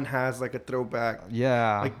everyone has like a throwback.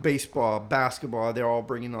 Yeah, like baseball, basketball. They're all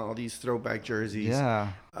bringing all these throwback jerseys.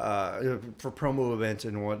 Yeah, for promo events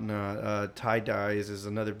and whatnot. Tie dyes is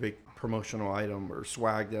another big promotional item or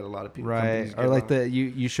swag that a lot of people. Right, or like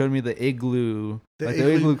you showed me the igloo,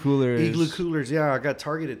 the igloo coolers. Igloo coolers, yeah, I got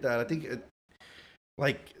targeted that. I think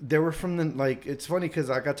like they were from the like. It's funny because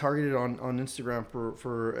I got targeted on Instagram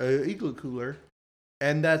for a igloo cooler,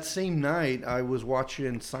 and that same night I was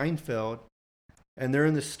watching Seinfeld, and they're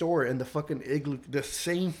in the store, and the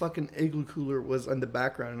same fucking igloo cooler was in the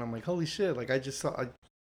background, and I'm like, holy shit! Like I just saw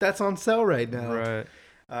that's on sale right now. Right.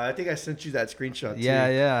 I think I sent you that screenshot too.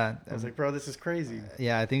 Yeah. I was like, bro, this is crazy.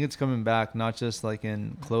 Yeah, I think it's coming back, not just like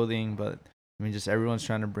in clothing, but I mean, just everyone's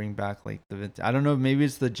trying to bring back like the vintage. I don't know, maybe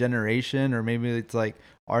it's the generation, or maybe it's like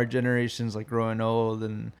our generation's like growing old,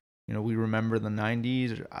 and we remember the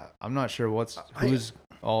 '90s. I'm not sure who's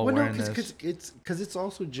all wearing this. Because it's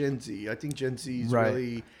also Gen Z. I think Gen Z is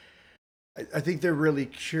really. I think they're really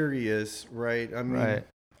curious, right? I mean,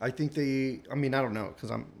 I think I don't know,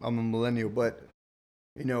 because I'm a millennial, but.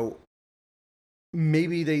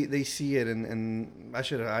 Maybe they see it, and I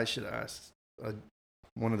should ask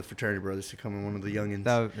one of the fraternity brothers to come in, one of the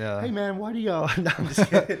youngins. Yeah. Hey man, why do y'all? No, I'm just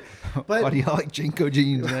kidding. But why do y'all like Janko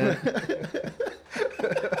jeans, man?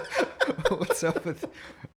 What's up with?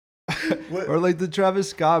 Or like the Travis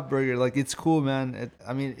Scott burger, like it's cool, man.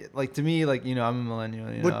 Like to me, like I'm a millennial.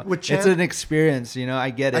 It's an experience, I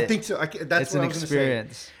get it. I think so. That's what I was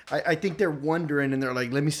experience. Gonna say. I think they're wondering, and they're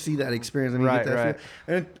like, "Let me see that experience." Let me get that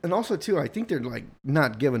feel. And also too, I think they're like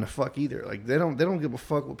not giving a fuck either. Like they don't give a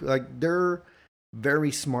fuck. Like they're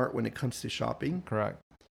very smart when it comes to shopping. Correct.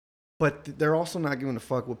 But they're also not giving a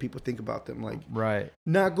fuck what people think about them. Like,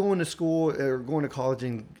 not going to school or going to college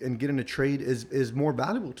and getting a trade is more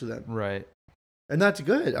valuable to them. Right. And that's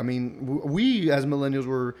good. I mean, we as millennials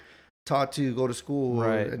were taught to go to school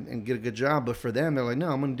and get a good job. But for them, they're like, no,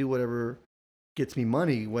 I'm going to do whatever gets me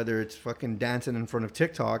money, whether it's fucking dancing in front of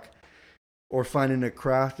TikTok or finding a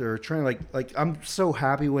craft or a trend. Like I'm so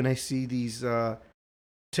happy when I see these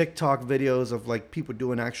TikTok videos of like people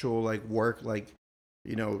doing actual like work, like,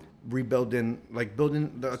 rebuilding, like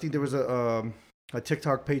building. I think there was a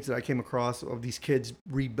TikTok page that I came across of these kids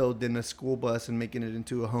rebuilding a school bus and making it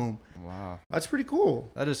into a home. Wow, that's pretty cool.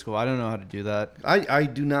 That is cool. I don't know how to do that. I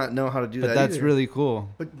do not know how to do that. But that's really cool.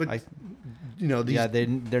 But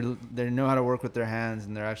they know how to work with their hands,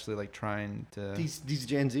 and they're actually like trying to. These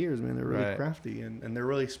Gen Zers, man, they're really crafty and they're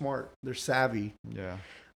really smart. They're savvy. Yeah.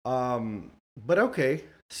 But okay,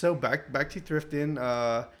 so back to thrifting.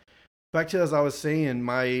 Back to as I was saying,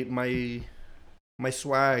 my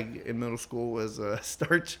swag in middle school was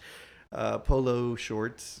starch polo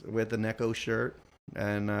shorts with an Echo shirt,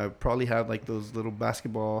 and probably have like those little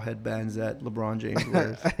basketball headbands that LeBron James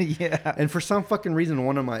wears. Yeah. And for some fucking reason,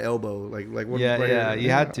 one on my elbow, like one. Yeah. You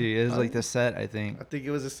had to. It was like the set, I think. I think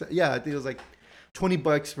it was a set. Yeah, I think it was like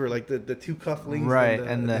 $20 for like the two cufflinks. Right,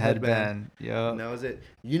 and the headband. Yeah. And that was it.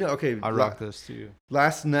 Okay. I rock those too.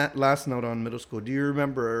 Last note on middle school. Do you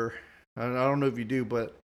remember? I don't know if you do,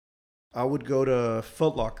 but I would go to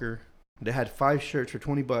Foot Locker. They had 5 shirts for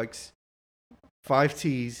 $20, 5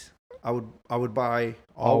 tees. I would buy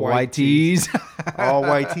all white tees. All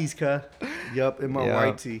white tees, cut. Yup, in my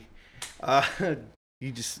white tee.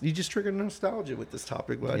 You just triggered nostalgia with this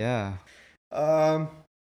topic, bud. Yeah.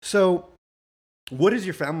 So, what does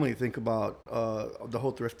your family think about the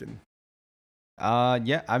whole thrifting?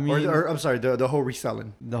 Yeah, I mean, or I'm sorry, the whole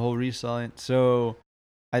reselling. The whole reselling. So,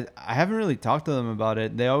 I haven't really talked to them about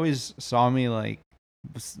it. They always saw me like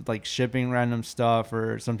like shipping random stuff,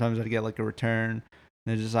 or sometimes I'd get like a return.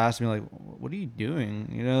 And they just ask me like, "What are you doing?"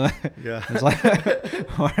 You know, Yeah. it's like,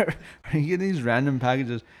 "Why are you getting these random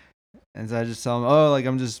packages?" And so I just tell them, "Oh, like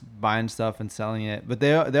I'm just buying stuff and selling it." But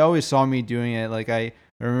they always saw me doing it. Like I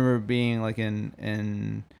remember being like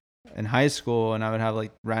in high school, and I would have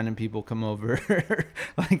like random people come over,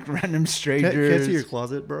 like random strangers. Can't see your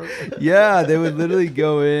closet, bro. Yeah, they would literally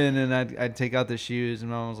go in, and I'd take out the shoes, and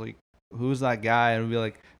Mom was like, "Who's that guy?" And it'd be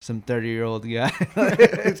like some 30-year-old guy.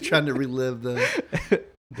 It's trying to relive the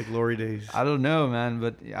glory days. I don't know, man,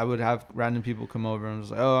 but I would have random people come over and was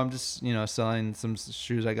like, "Oh, I'm just selling some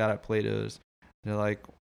shoes I got at Plato's." They're like,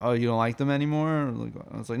 "Oh, you don't like them anymore?"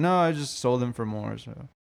 I was like, "No, I just sold them for more." So,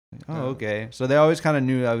 like, oh, okay. So they always kind of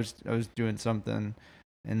knew I was doing something,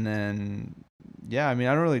 and then yeah, I mean,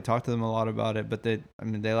 I don't really talk to them a lot about it, but they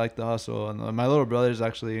like the hustle. And my little brother's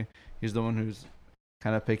actually, he's the one who's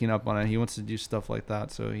kind of picking up on it. He wants to do stuff like that,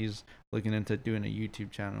 so he's looking into doing a YouTube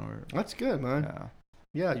channel. That's good, man. Yeah.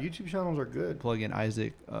 Yeah, YouTube channels are good. Plug in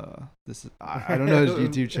Isaac. I don't know his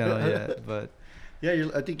YouTube channel yet, but yeah,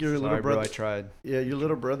 I think your sorry, little brother. bro, I tried. Yeah, your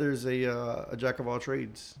little brother's a jack of all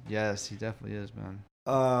trades. Yes, he definitely is, man.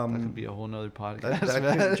 That could be a whole nother podcast.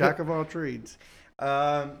 That jack of all trades.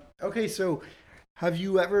 Okay, so have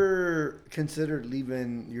you ever considered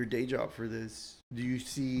leaving your day job for this? Do you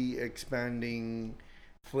see expanding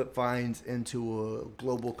Flip Finds into a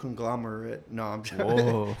global conglomerate? No, I'm just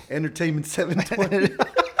Whoa. Entertainment 720.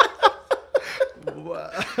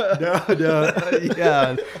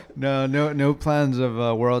 No plans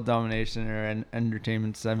of world domination or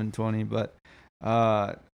Entertainment 720, but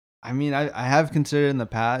I mean, I have considered in the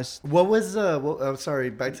past. What was I'm sorry,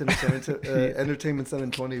 back to the Entertainment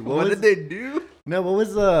 720. What did they do? No, what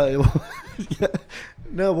was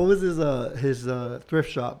No, what was his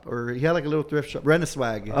thrift shop? Or he had like a little thrift shop,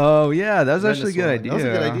 Rent-A-Swag. Oh yeah, that was actually a good idea. That was a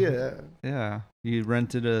good idea. Yeah, you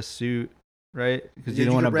rented a suit, right? Because Yeah, you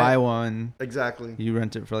don't you want to could buy rent- one. Exactly. You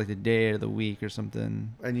rent it for like the day or the week or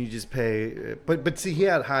something. And you just pay, but see, he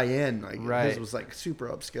had high end, like Right. his was like super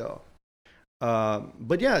upscale.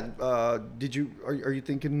 But yeah, are you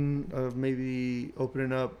thinking of maybe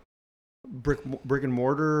opening up brick and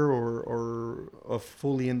mortar or a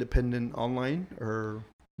fully independent online or?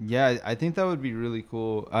 Yeah, I think that would be really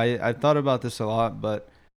cool. I've thought about this a lot, but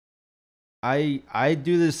I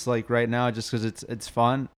do this like right now just because it's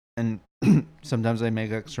fun, and sometimes I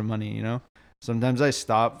make extra money, Sometimes I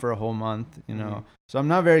stop for a whole month, Mhm. So I'm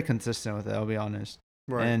not very consistent with it, I'll be honest.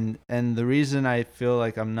 Right. And the reason I feel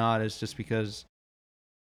like I'm not is just because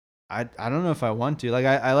I don't know if I want to. Like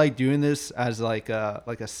I like doing this as like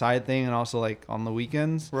a side thing, and also like on the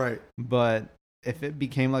weekends. Right. But if it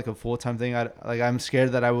became like a full-time thing, I'm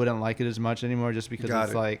scared that I wouldn't like it as much anymore, just because Got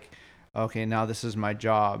it's it. like, okay, now this is my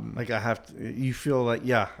job. Like I have to. You feel like I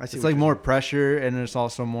see. It's what like you're more saying. pressure, and it's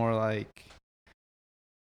also more like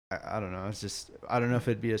I don't know. It's just I don't know if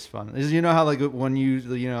it'd be as fun. Is how like when you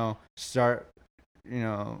start, I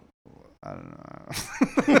don't know.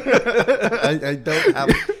 I don't have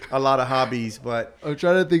a lot of hobbies, but I'm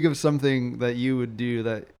trying to think of something that you would do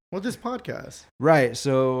that. well, this podcast. Right.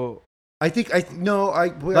 So I think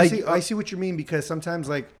I see what you mean, because sometimes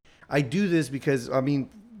like I do this because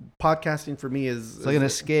podcasting for me is it's like an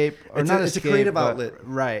escape, or it's not a- it's a escape, creative but- outlet.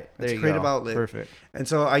 Right. There It's a you creative go. outlet. Perfect. And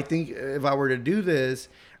so I think if I were to do this,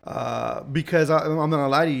 because I'm not gonna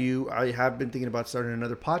lie to you, I have been thinking about starting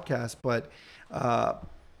another podcast, but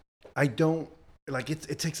I don't like it.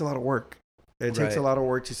 It takes a lot of work. It takes a Right. lot of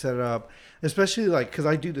work to set it up, especially like because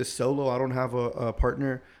I do this solo. I don't have a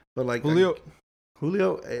partner, but like Julio.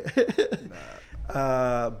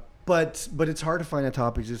 But it's hard to find the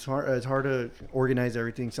topics. It's hard to organize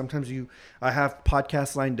everything. Sometimes I have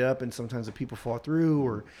podcasts lined up, and sometimes the people fall through,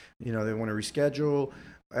 or they want to reschedule,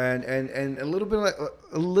 and a little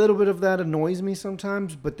bit of that annoys me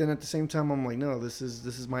sometimes. But then at the same time, I'm like, no, this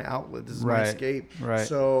is my outlet. This is my Right. escape. Right.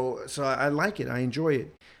 So I like it. I enjoy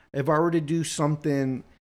it. If I were to do something,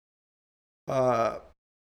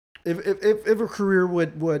 if a career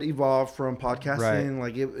would evolve from podcasting,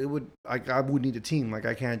 like it would, I would need a team. Like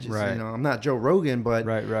I can't just, Right. I'm not Joe Rogan, but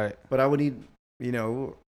Right. but I would need,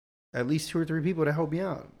 at least 2 or 3 people to help me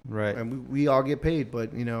out, Right. and we all get paid.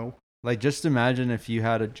 But Like, just imagine if you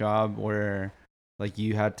had a job where like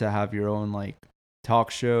you had to have your own like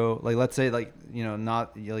talk show. Like, let's say like,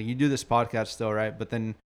 not like you do this podcast still, right? But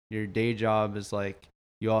then your day job is like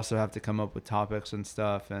you also have to come up with topics and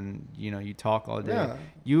stuff, and you talk all day. yeah,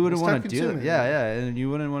 You wouldn't It's want to do it. time-consuming. Yeah, and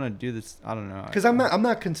you wouldn't want to do this. I don't know. because I'm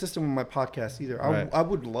not consistent with my podcast either. Right. I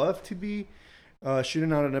would love to be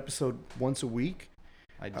shooting out an episode once a week.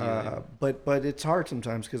 Ideally. But it's hard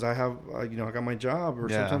sometimes because I have I got my job, or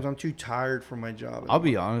Yeah. sometimes I'm too tired from my job. I'll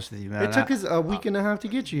be honest with you, man. It took us a week and a half to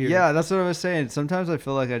get you here. Yeah, that's what I was saying. Sometimes I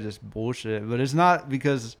feel like I just bullshit, but it's not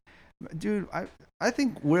because, dude, I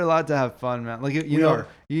think we're allowed to have fun, man. Like We are.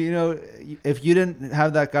 you know, if you didn't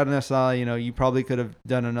have that carne asada, you probably could have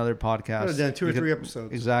done another podcast. Could have done 2 or You could- 3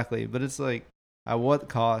 episodes. Exactly, but it's like, at what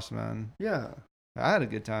cost, man? Yeah, I had a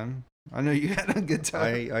good time. I know you had a good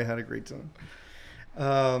time. I had a great time.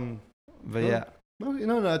 But yeah, Well,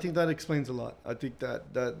 no, I think that explains a lot. I think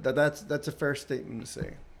that's a fair statement to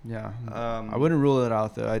say. yeah. Um, I wouldn't rule it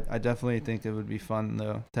out though. I definitely think it would be fun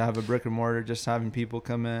though to have a brick and mortar, just having people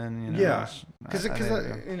come in. Yeah, because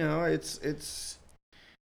it's.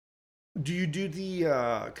 Do you do the?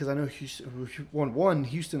 Because I know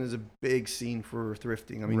Houston is a big scene for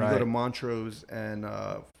thrifting. I mean, you go Right. to Montrose and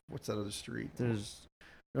what's that other street? there's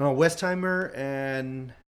Westheimer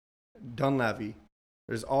and Dunlavy.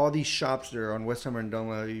 There's all these shops there on Westheimer and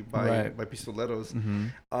Dunlavy by Pistoleros.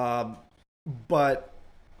 But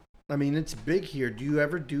I mean, it's big here. Do you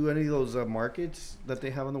ever do any of those markets that they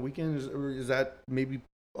have on the weekends, or is that maybe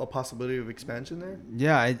a possibility of expansion there?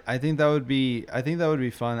 Yeah, I think that would be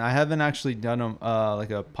fun. I haven't actually done them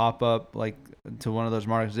like a pop up like to one of those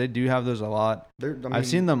markets. They do have those a lot. I've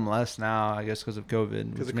seen them less now, I guess, because of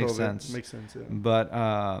COVID, which makes sense. Makes sense. Yeah. But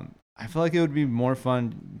I feel like it would be more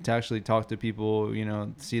fun to actually talk to people.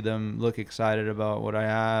 See them look excited about what I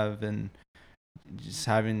have, and just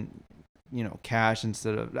having cash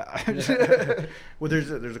instead of. Well, there's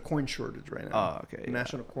a coin shortage right now. Oh, okay.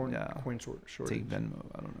 National coin shortage. Take Venmo.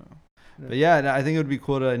 I don't know. Yeah. But yeah, I think it would be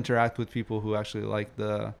cool to interact with people who actually like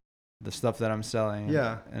the stuff that I'm selling.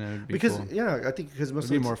 Yeah. And it would be Because cool. I think because most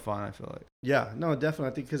It'd be more fun, I feel like. Yeah, no, definitely.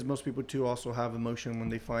 I think because most people too also have emotion when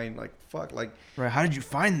they find like Right. How did you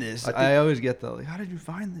find this? I I always get that. Like, how did you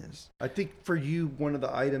find this? I think for you, one of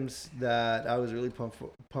the items that I was really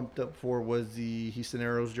pumped up for was the Houston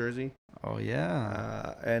Aeros jersey. Oh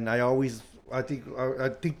yeah. And I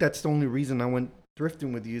think that's the only reason I went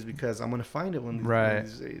thrifting with you, is because I'm gonna find it one of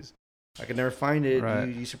these days. I can never find it. Right.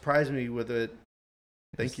 You surprised me with it.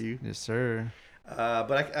 Thank you. Yes, sir.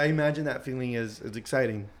 But I imagine that feeling is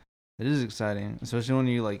exciting. It is exciting, especially when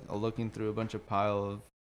you like are looking through a bunch of pile of,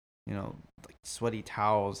 like sweaty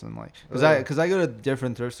towels and like, because I go to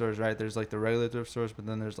different thrift stores, right? There's like the regular thrift stores, but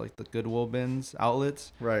then there's like the Goodwill bins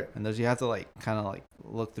outlets, Right. and those you have to like kind of like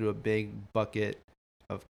look through a big bucket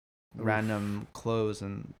of random clothes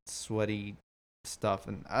and sweaty stuff,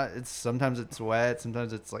 and sometimes it's wet,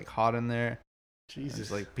 sometimes it's like hot in there. Jesus.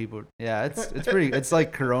 It's like people, yeah, it's pretty. It's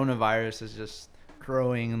like coronavirus is just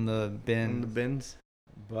growing in the bin. In the bins.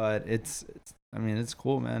 But it's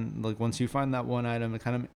cool, man. Like once you find that one item, it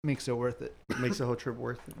kind of makes it worth it. Makes the whole trip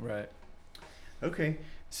worth it. Right. Okay.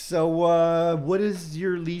 So what is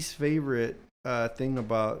your least favorite thing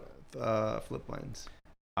about flip lines?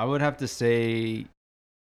 I would have to say,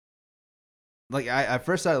 like, at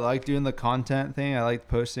first I liked doing the content thing. I liked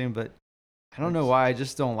posting, but I don't know why. I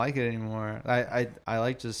just don't like it anymore. I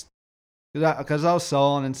like just because I'll sell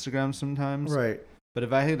on Instagram sometimes. Right. But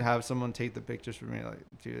if I could have someone take the pictures for me, like,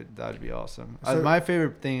 dude, that'd be awesome. So- My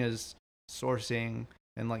favorite thing is sourcing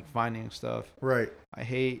and like finding stuff. Right. I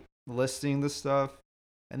hate listing the stuff.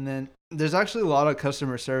 And then there's actually a lot of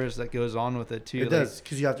customer service that goes on with it too. It like, does,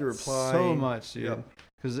 because you have to reply so much, dude. Yep.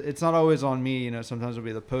 Because it's not always on me. Sometimes it'll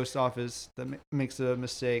be the post office that makes a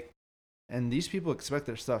mistake. And these people expect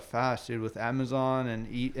their stuff fast, dude. With Amazon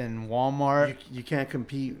and Walmart, You can't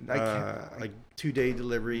compete. I can't. Like 2-day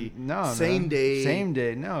delivery. no, Same man. day. Same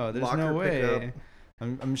day. No, there's Locker no way.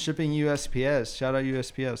 pickup. I'm shipping USPS. Shout out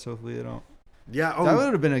USPS. Hopefully they don't. Yeah. That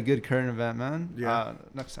would have been a good current event, man. Yeah.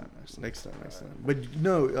 Next time. Next time. But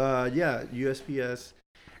no, yeah, USPS.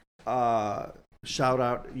 Shout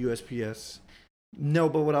out USPS. No,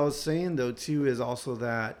 but what I was saying though too is also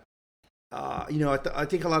that, I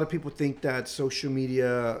think a lot of people think that social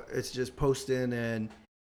media it's just posting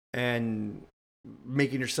and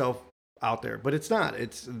making yourself out there, but it's not.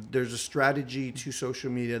 There's a strategy to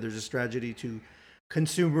social media. There's a strategy to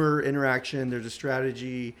consumer interaction. There's a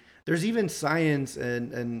strategy. There's even science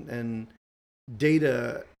and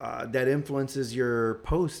data that influences your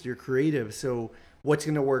post, your creative. So what's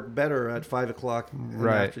going to work better at 5:00 in the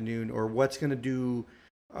afternoon, or what's going to do,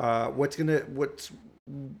 what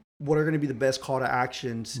are going to be the best call to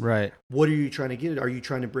actions? Right. What are you trying to get? Are you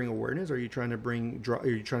trying to bring awareness? Are you trying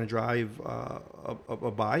to drive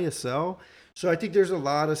a buy, a sell? So I think there's a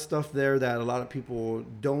lot of stuff there that a lot of people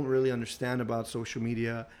don't really understand about social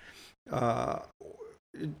media. I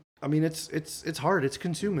mean, it's hard. It's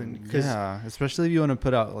consuming. Yeah, especially if you want to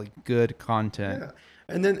put out like good content. Yeah.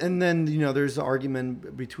 And then there's the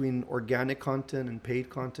argument between organic content and paid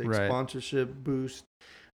content, Right. sponsorship boost.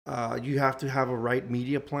 You have to have a right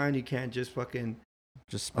media plan. You can't just fucking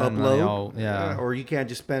Just spend money upload, all, yeah, or you can't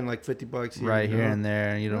just spend like $50 here, right here and there.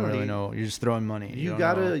 And you don't No, really you- know. You're just throwing money. you don't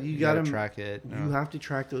gotta- know. you gotta- track it. You have to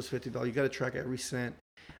track those $50. You got to track every cent,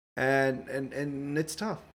 and it's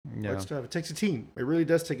tough. Yeah. It's tough. It takes a team. It really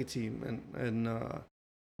does take a team, and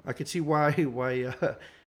I could see why you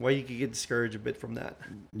could get discouraged a bit from that.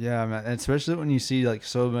 Yeah, man. And especially when you see like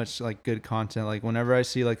so much like good content. Like whenever I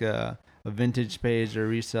see like a vintage page or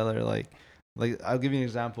reseller, like I'll give you an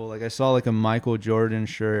example. Like I saw like a Michael Jordan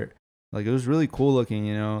shirt. Like it was really cool looking,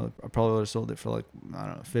 you know. I probably would have sold it for like, I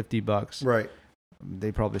don't know, $50. Right.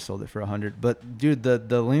 They probably sold it for $100. But dude, the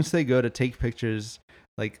links they go to take pictures,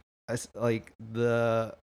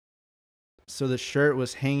 so the shirt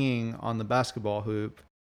was hanging on the basketball hoop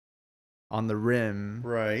on the rim.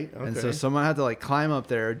 Right. Okay. And so someone had to like climb up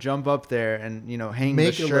there or jump up there and, hang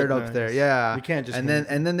Make the it shirt look up there. nice. Yeah. You can't just and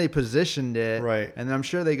hang then they positioned it. Right. And I'm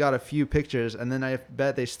sure they got a few pictures, and then I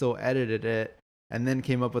bet they still edited it and then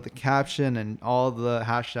came up with a caption and all the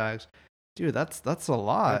hashtags. Dude, that's a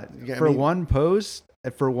lot. Yeah, I for mean- one post,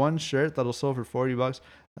 for one shirt that'll sell for $40.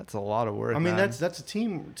 That's a lot of work. I mean, man. that's a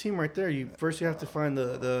team right there. You have to find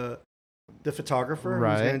the photographer who's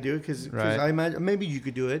Right. going to do it, because Right. I imagine maybe you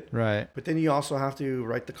could do it, right. but then you also have to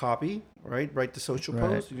write the copy, right? Write the social Right.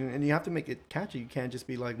 post, and you have to make it catchy. You can't just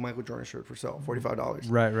be like Michael Jordan shirt for sale, $45.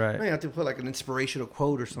 Right, No, right. you have to put like an inspirational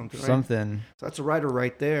quote or something. Right? Something. So that's a writer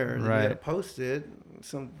right there. And then you got to Right. post it.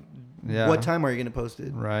 Yeah. What time are you going to post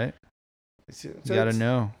it? Right. So You gotta it's-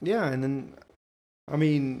 know. Yeah, and then I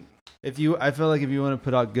mean, I feel like if you want to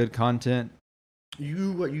put out good content,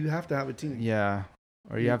 you have to have a team. yeah,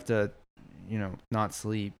 or you You- have to, not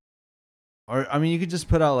sleep. Or I mean, you could just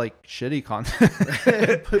put out like shitty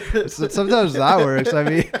content. So sometimes that works. I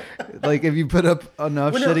mean, like if you put up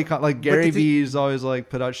enough Well, no, shitty content, like but Gary the thing- Vee's always like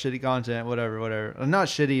put out shitty content, whatever. Not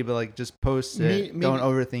shitty, but like just post it. Don't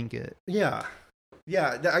overthink it. Yeah,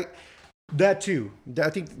 that too. I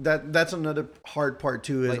think that's another hard part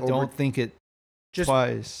too. Is Like don't think it just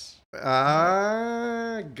twice.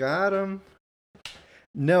 got him.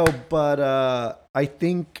 No, but I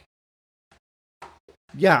think.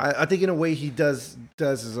 Yeah, I think in a way he does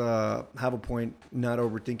have a point, not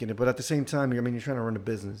overthinking it, but at the same time, you're trying to run a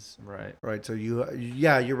business, Right. right? So you're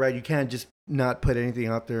right. You can't just not put anything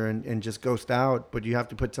out there and just ghost out, but you have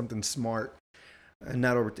to put something smart and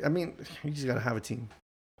not over. You just got to have a team.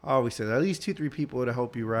 I always say that. At least 2-3 people to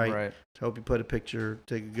help you write, Right. to help you put a picture,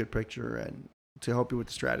 take a good picture, and to help you with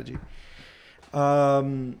the strategy.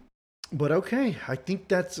 But okay, I think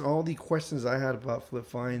that's all the questions I had about Flip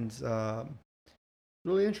Finds.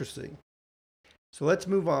 Really interesting. So let's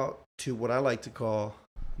move on to what I like to call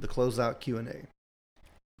the closeout Q&A.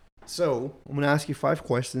 So I'm going to ask you 5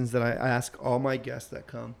 questions that I ask all my guests that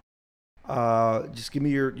come. Just give me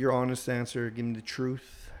your honest answer. Give me the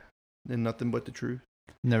truth and nothing but the truth.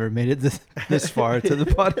 Never made it this far to the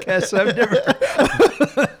podcast.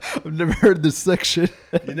 I've never heard this section.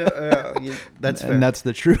 That's fair. And that's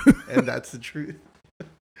the truth. And that's the truth.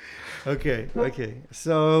 Okay.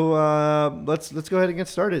 So let's go ahead and get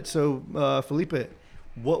started. So Felipe,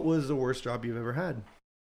 what was the worst job you've ever had,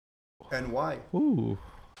 and why? Ooh.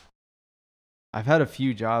 I've had a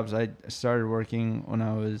few jobs. I started working when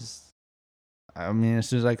as soon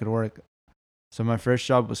as I could work. So my first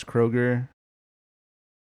job was Kroger.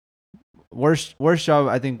 Worst job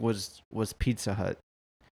I think was Pizza Hut.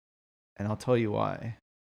 And I'll tell you why.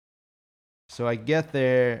 So I get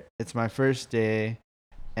there, it's my first day,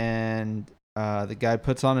 and the guy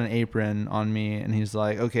puts on an apron on me, and he's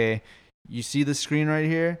like, okay, you see the screen right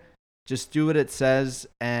here? Just do what it says,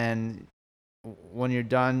 and when you're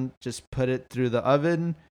done, just put it through the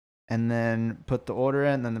oven, and then put the order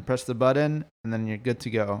in, and then press the button, and then you're good to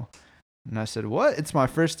go. And I said, what? It's my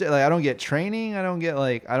first day. Like, I don't get training. I don't get,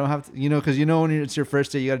 like, I don't have to, because when it's your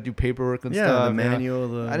first day, you got to do paperwork and stuff. The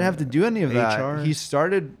manual. I didn't have to do any of that. HR.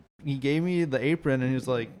 He gave me the apron, and he was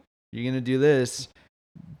like, you're going to do this.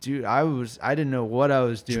 Dude, I didn't know what I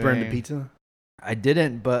was doing. Did you burn the pizza? I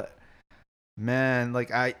didn't, but man,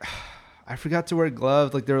 like I forgot to wear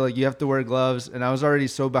gloves. Like they were like, you have to wear gloves, and I was already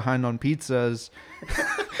so behind on pizzas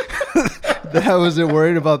that I wasn't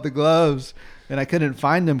worried about the gloves, and I couldn't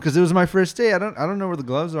find them because it was my first day. I don't know where the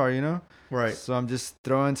gloves are, Right. So I'm just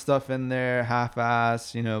throwing stuff in there,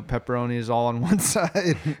 half-ass. Pepperoni is all on one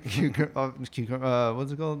side. What's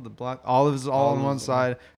it called? The black olives all on one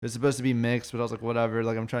side. It's supposed to be mixed, but I was like, whatever.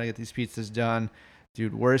 Like I'm trying to get these pizzas done.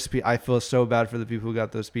 Dude, I feel so bad for the people who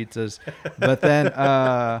got those pizzas. But then,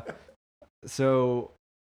 so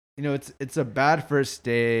it's a bad first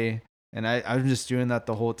day, and I'm just doing that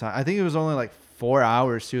the whole time. I think it was only like 4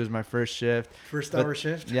 hours too. It was my first shift. First hour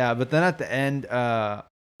shift. Yeah, but then at the end of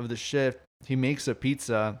the shift, he makes a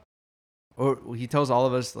pizza, or he tells all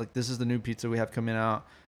of us like, this is the new pizza we have coming out.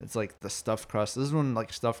 It's like the stuffed crust. This is when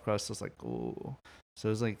like stuffed crust was like, ooh. So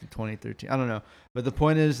it was like 2013. I don't know. But the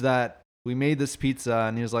point is that we made this pizza,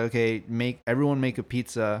 and he was like, okay, everyone make a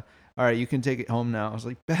pizza. All right, you can take it home now. I was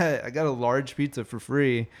like, bet. I got a large pizza for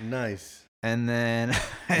free. Nice. And then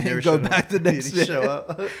I didn't go back the next day. Show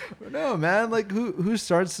up? No, man. Like who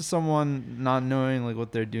starts to someone not knowing like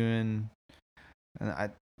what they're doing?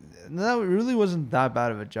 And that really wasn't that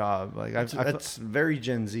bad of a job. Like that's very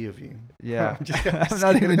Gen Z of you. Yeah, I'm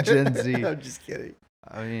not even Gen Z. I'm just kidding.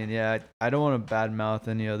 I mean, yeah, I don't want to badmouth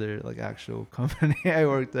any other like actual company I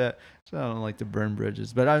worked at, so I don't like to burn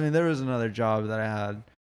bridges. But I mean, there was another job that I had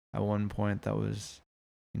at one point that was,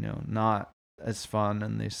 not as fun,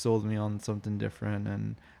 and they sold me on something different,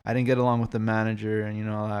 and I didn't get along with the manager, and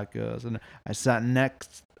how that goes. And I sat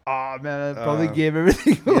next. Oh man, I probably gave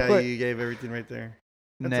everything. Yeah, away. you gave everything right there.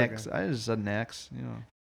 That's next, okay. I just said next.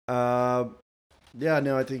 Yeah,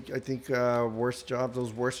 no, I think worst jobs.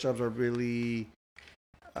 Those worst jobs are really.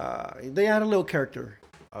 They add a little character.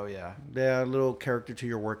 Oh yeah, they add a little character to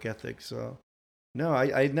your work ethic. So, no,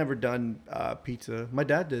 I'd never done pizza. My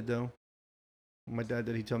dad did though. My dad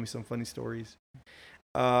did. He told me some funny stories.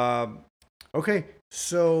 Okay,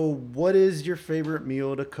 so what is your favorite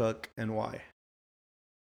meal to cook and why?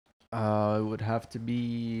 It would have to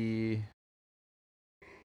be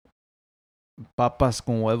papas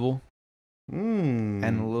con huevo and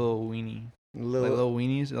a little weenie. Little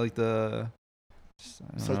weenies, like the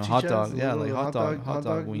hot dog. Yeah, like hot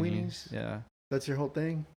dog weenies. Yeah. That's your whole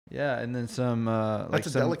thing? Yeah, and then some That's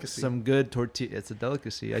a delicacy. Some good tortilla. It's a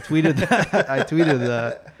delicacy. I tweeted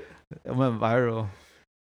that. It went viral.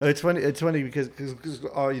 It's funny because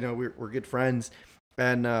we're good friends,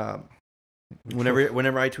 and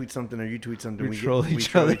whenever I tweet something or you tweet something, we troll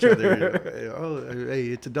each other. Oh, hey,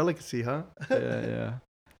 it's a delicacy, huh? Yeah.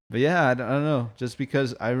 But yeah, I don't know. Just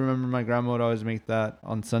because I remember my grandma would always make that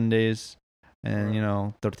on Sundays, and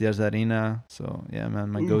tortillas de harina. So yeah, man,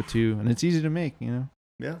 my go-to, and it's easy to make.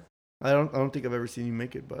 Yeah. I don't think I've ever seen you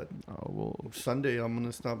make it, but Sunday I'm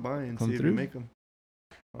gonna stop by and see if you make them.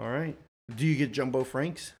 All right. Do you get jumbo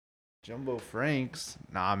franks? Jumbo franks?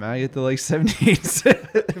 Nah, man. I get the like 78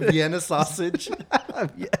 Vienna sausage.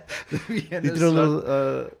 Yeah, Vienna you throw a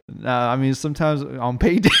little. Nah, I mean sometimes on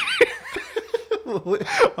payday.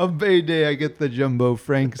 On payday, I get the jumbo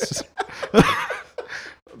franks.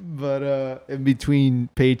 But in between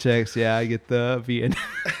paychecks, yeah, I get the Vienna.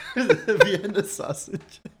 Vienna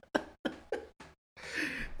sausage.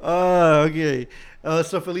 Okay.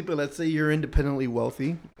 So Felipe, let's say you're independently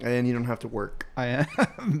wealthy and you don't have to work. I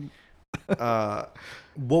am.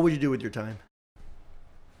 What would you do with your time?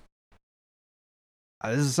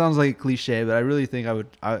 This sounds like a cliche, but I really think I would.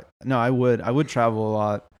 I would travel a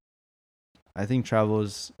lot. I think travel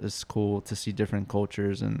is cool to see different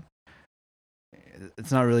cultures, and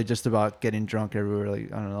it's not really just about getting drunk everywhere.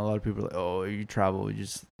 Like, I don't know, a lot of people are like, oh, you travel, you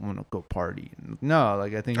just want to go party. No,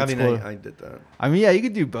 like, I think it's cool. I did that. I mean, yeah, you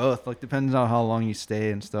could do both. Like, depends on how long you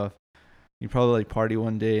stay and stuff. You probably like party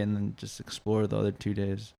one day and then just explore the other 2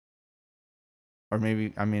 days. Or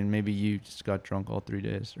maybe you just got drunk all 3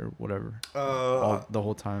 days or whatever. The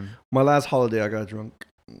whole time. My last holiday, I got drunk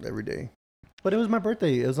every day. But it was my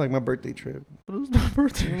birthday. It was like my birthday trip. But it was my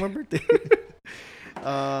birthday.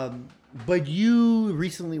 But you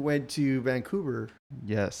recently went to Vancouver.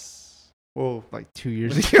 Yes. Well, like 2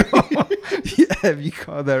 years ago. Yeah, if you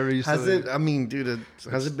call that recently.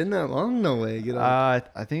 Has it been that long? No way. I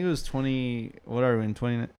think it was 20. What are we in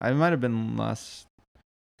 20? I might have been last.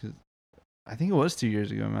 Cause I think it was 2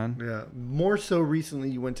 years ago, man. Yeah. More so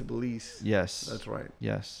recently, you went to Belize. Yes. That's right.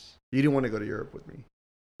 Yes. You didn't want to go to Europe with me.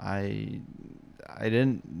 I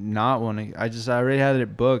didn't not want to. I already had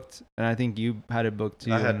it booked, and I think you had it booked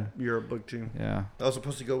too. I had Europe booked too. Yeah. I was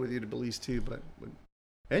supposed to go with you to Belize too,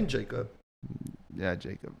 and Jacob. Yeah,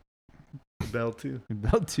 Jacob. Bell too.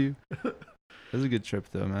 Bell too. It was a good trip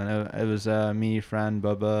though, man. It was me, Fran,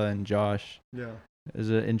 Bubba, and Josh. Yeah. It was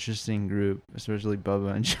an interesting group, especially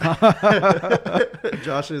Bubba and Josh.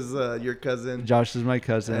 Josh is your cousin. Josh is my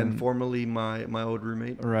cousin, and formerly my old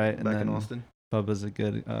roommate. Right, back in Austin. Bubba's a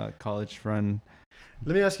good college friend.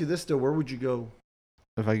 Let me ask you this though: where would you go?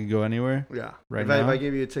 If I could go anywhere? Yeah. Right now? If I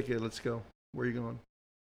gave you a ticket, let's go. Where are you going?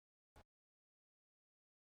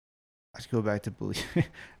 Let's go back to Belize.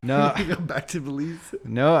 No. Go back to Belize?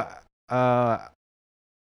 No. I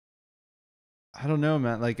don't know,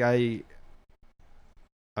 man. Like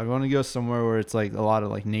I want to go somewhere where it's like a lot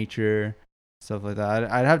of like nature, stuff like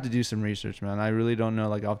that. I'd have to do some research, man. I really don't know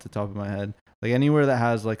like off the top of my head. Like anywhere that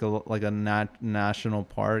has like a national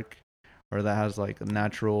park, or that has like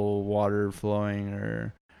natural water flowing,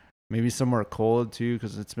 or maybe somewhere cold too,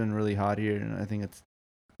 because it's been really hot here, and I think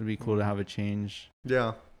it'd be cool to have a change.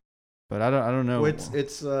 Yeah. But I don't know. Well,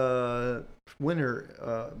 it's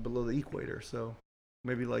winter below the equator, so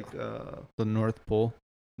maybe like the North Pole.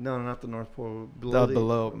 no, not the North Pole. Below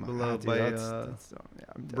Dude, by I'm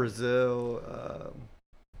Brazil.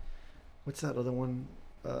 What's that other one?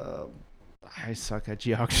 I suck at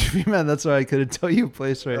geography, man. That's why I couldn't tell you a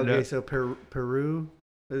place right now. Okay, so Peru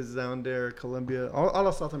is down there. Colombia, all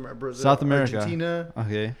of South America, Brazil, South America, Argentina.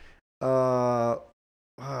 Okay. Wow,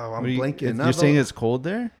 I'm blanking. You're saying it's cold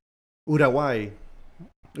there? Uruguay.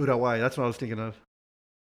 That's what I was thinking of.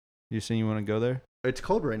 You're saying you want to go there? It's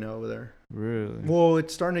cold right now over there. Really? Well,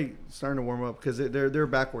 it's starting to warm up because they're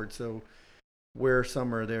backwards. So we're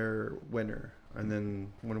summer, they're winter, and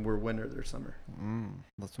then when we're winter, they're summer.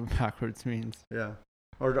 That's what backwards means. Yeah.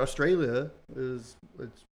 Or Australia it's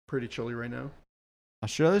pretty chilly right now.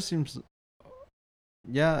 Australia seems.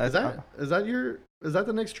 Yeah. Is that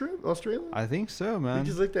the next trip, Australia? I think so, man. We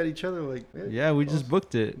just looked at each other like. Hey, yeah, we just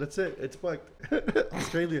booked it. That's it. It's booked.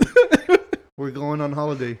 Australia. We're going on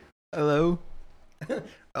holiday. Hello.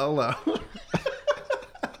 Hello. That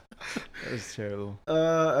was terrible.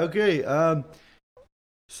 Okay.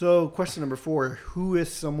 So question number 4: who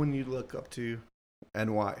is someone you look up to,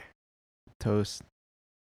 and why? Toast.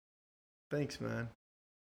 Thanks, man.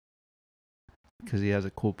 Because he has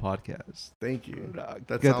a cool podcast. Thank you. Cut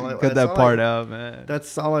that part out, man.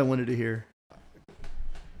 That's all I wanted to hear.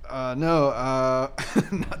 No.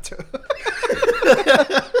 Not to.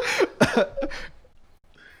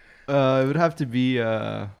 It would have to be.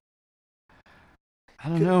 I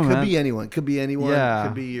don't know, man. Could be anyone. Yeah.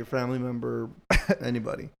 Could be your family member.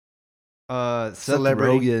 Anybody. Seth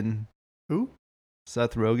Celebrity. Rogen. Who?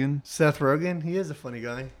 Seth Rogen. Seth Rogen. He is a funny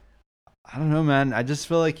guy. I don't know, man. I just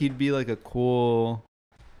feel like he'd be like a cool.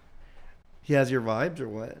 He has your vibes or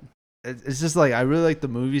what? It's just like I really like the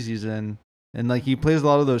movies he's in, and like he plays a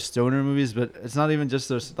lot of those stoner movies, but it's not even just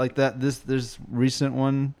those like that. There's recent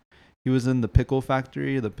one. He was in the Pickle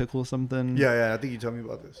Factory, the Pickle something. Yeah. I think you told me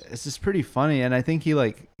about this. It's just pretty funny, and I think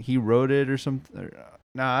he wrote it or something.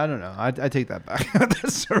 No, I don't know. I take that back.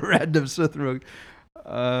 That's so random, Seth Rogen.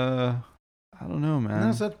 I don't know, man.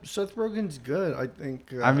 No, Seth Rogen's good. I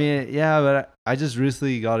think. I mean, yeah, but I just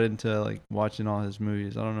recently got into like watching all his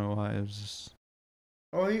movies. I don't know why. It was just.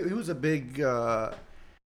 Oh, he was a big. I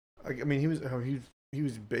mean, he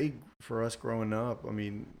was big for us growing up. I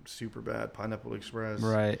mean, super bad. Pineapple Express.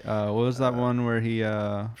 Right. What was that one where he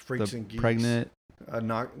Freaks and Geeks. Pregnant?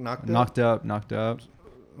 Knocked up. Was it Knocked Up?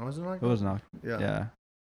 It was Knocked. Yeah. Yeah.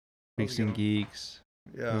 Freaks and Geeks.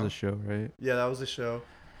 Yeah. That was a show, right? Yeah, that was a show.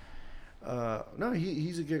 No,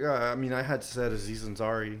 he's a good guy. I mean, I had said Aziz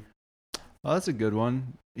Ansari. Oh, that's a good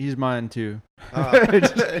one. He's mine too.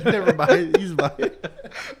 Never mind. He's mine.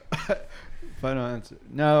 Final answer.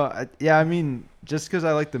 No, I mean, just because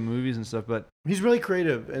I like the movies and stuff, but he's really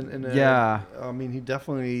creative, and yeah. I mean, he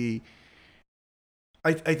definitely.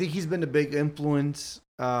 I think he's been a big influence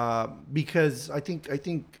because I think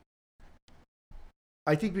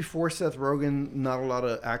before Seth Rogen, not a lot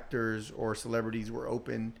of actors or celebrities were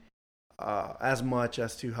open as much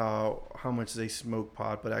as to how much they smoke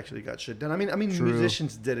pot, but actually got shit done. I mean, True.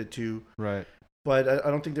 musicians did it too, Right. But I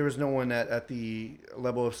don't think there was no one at the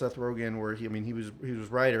level of Seth Rogen where he was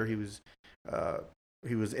writer, he was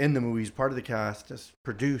in the movies, part of the cast, just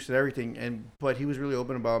produced and everything, but he was really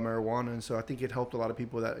open about marijuana, and so I think it helped a lot of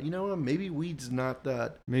people that maybe weed's not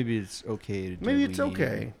that. Maybe it's okay to do. Maybe it's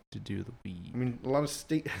okay to do the weed. I mean, a lot of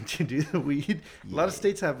states to do the weed. Yeah. A lot of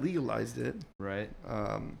states have legalized it, right?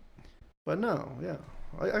 But no, yeah.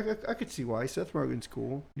 I could see why. Seth Rogen's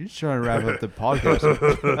cool. You're just trying to wrap up the podcast.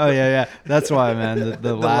 Oh, yeah. That's why, man.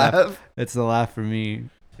 The laugh. It's the laugh for me.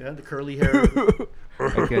 Yeah, the curly hair.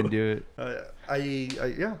 I can't do it. I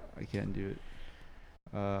can't do it.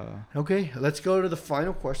 Okay, let's go to the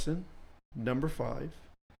final question. Number 5.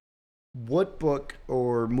 What book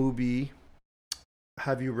or movie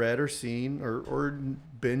have you read or seen or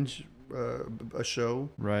binge a show,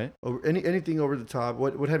 right? Or anything over the top?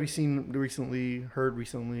 What have you seen recently, heard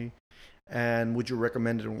recently, and would you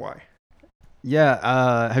recommend it and why?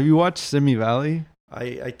 Yeah, have you watched Simi Valley?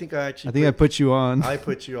 I think I put you on. I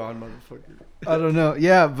put you on, motherfucker. I don't know.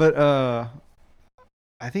 Yeah, but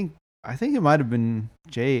I think it might have been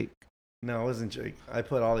Jake. No, it wasn't Jake. I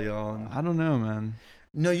put all y'all on. I don't know, man.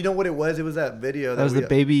 No, you know what it was? It was that video. That was the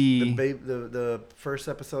baby. The first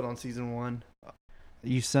episode on season 1.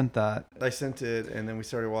 You sent that. I sent it, and then we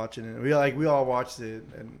started watching it. We all watched it,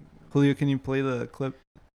 and Julio, can you play the clip?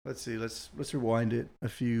 let's see. Let's rewind it a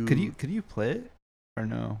few. Could you play it or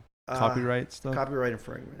no? Copyright stuff. Copyright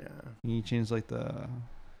infringement. Yeah. Can you change like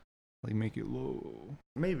make it low?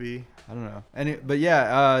 Maybe. I don't know. But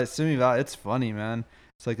yeah, Simi Valley. It's funny, man.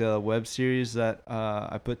 It's like a web series that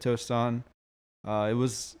I put Toast on. It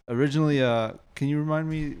was originally can you remind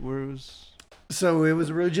me where it was? So it was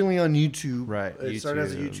originally on YouTube. Right. It started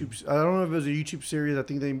as a YouTube. I don't know if it was a YouTube series. I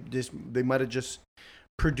think they might have just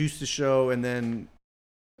produced the show and then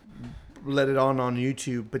let it on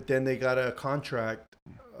YouTube. But then they got a contract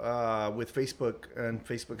with Facebook, and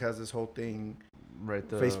Facebook has this whole thing. Right.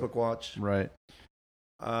 Facebook Watch. Right.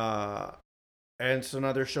 And so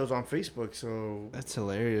now their show's on Facebook. So that's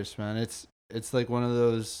hilarious, man. It's like one of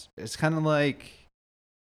those. It's kind of like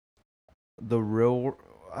the real.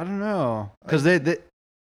 I don't know, because they.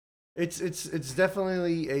 It's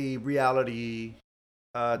definitely a reality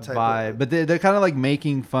type vibe, but they're kind of like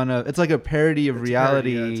making fun of. It's like a parody of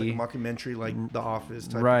reality. It's like a mockumentary, like The Office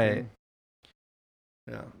type. Right. Of thing.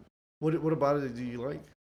 Yeah. What about it do you like?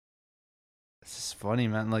 It's just funny,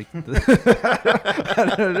 man. Like,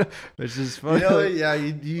 I don't know. It's just funny. Yeah,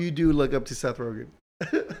 you do look up to Seth Rogen.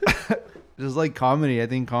 Just like comedy. I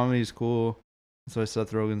think comedy is cool. So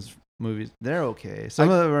Seth Rogen's movies, they're okay. Some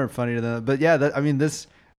of them are funny to them, but yeah, this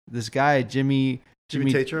guy Jimmy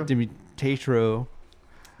Tatro.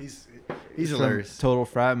 He's hilarious. Total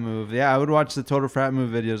Frat Move. Yeah, I would watch the Total Frat Move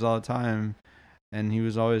videos all the time, and he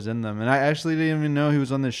was always in them. And I actually didn't even know he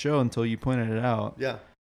was on this show until you pointed it out. Yeah.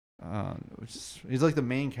 He's like the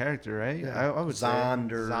main character, right? Yeah. I would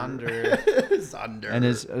Zonder. Zonder.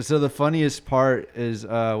 And so the funniest part is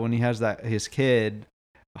when he has his kid,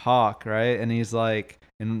 Hawk, right? And he's like,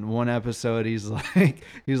 in one episode, he's like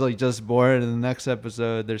just born, and the next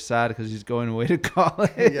episode they're sad because he's going away to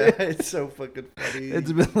college. Yeah, it's so fucking funny.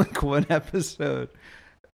 It's been like one episode.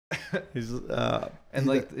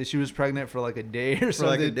 She was pregnant for like a day or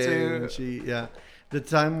something. Like a day, too. The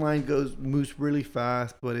timeline moves really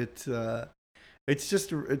fast, but it's a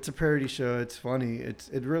parody show. It's funny.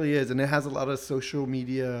 It really is, and it has a lot of social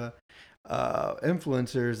media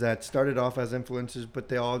influencers that started off as influencers, but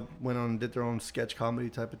they all went on and did their own sketch comedy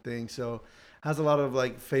type of thing. So has a lot of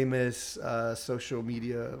like famous social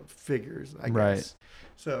media figures, I guess. Right.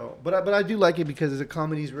 So, but I do like it because the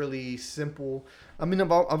comedy is really simple. I mean,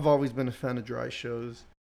 I've always been a fan of dry shows,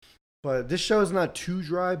 but this show is not too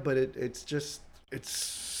dry, but it's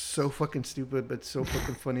so fucking stupid, but so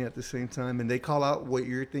fucking funny at the same time. And they call out what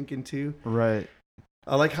you're thinking too. Right.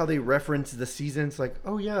 I like how they reference the seasons, like,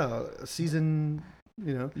 oh yeah, season,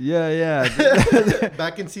 Yeah.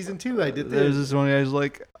 Back in season 2, I did this. There's this one guy who's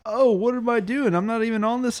like, oh, what am I doing? I'm not even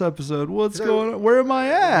on this episode. What's going on? Where am I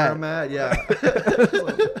at? Where I'm at, yeah.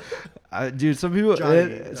 Dude, some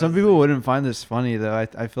people wouldn't find this funny though.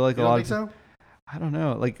 I feel like you a lot of so? I don't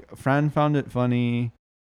know. Like, Fran found it funny.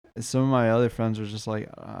 Some of my other friends were just like,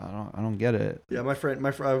 I don't get it. Yeah, my friend,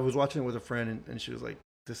 I was watching it with a friend, and she was like,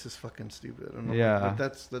 this is fucking stupid. I don't know. Yeah, but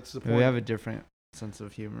that's the point. We have a different sense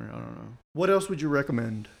of humor. I don't know. What else would you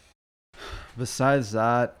recommend? Besides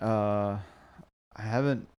that, I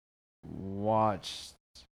haven't watched.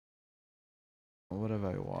 What have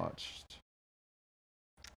I watched?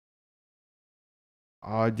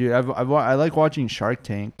 Oh, dude, I like watching Shark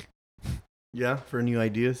Tank. Yeah, for new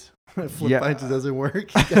ideas. Flip doesn't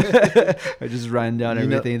work. I just write down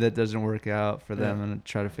everything that doesn't work out for them and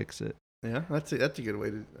try to fix it. Yeah, that's a good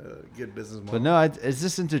way to get business model. But no, it's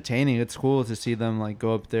just entertaining. It's cool to see them like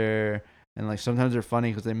go up there, and like sometimes they're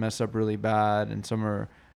funny because they mess up really bad, and some are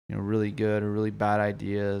really good or really bad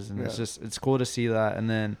ideas, and it's cool to see that. And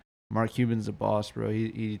then Mark Cuban's the boss, bro.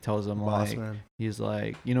 He tells them man. He's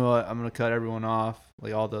like, you know what, I'm gonna cut everyone off.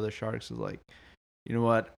 Like all the other sharks is like, you know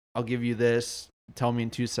what, I'll give you this. Tell me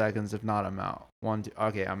in 2 seconds. If not, I'm out. 1, 2.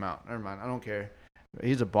 Okay, I'm out. Never mind. I don't care.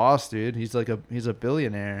 He's a boss, dude. He's a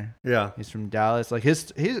billionaire. Yeah. He's from Dallas. Like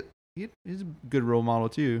he's a good role model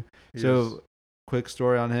too. Quick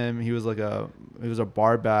story on him. He was a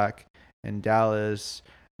bar back in Dallas.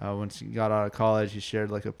 Once he got out of college, he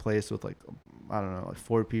shared like a place with like, I don't know, like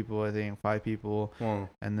 4 people, I think, 5 people. Wow.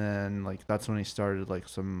 And then like that's when he started like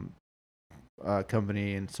some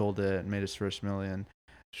company and sold it and made his first $1 million.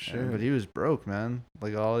 But he was broke, man.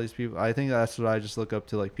 Like all these people, I think that's what I just look up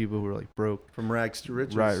to, like people who are like broke from rags to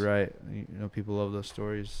riches. Right. People love those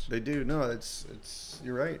stories. They do. No, it's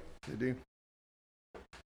you're right. They do.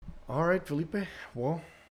 All right, Felipe. Well,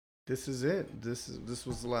 this is it. This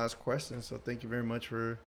was the last question. So thank you very much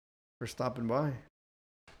for stopping by.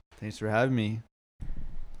 Thanks for having me.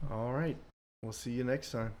 All right. We'll see you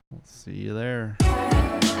next time. See you there.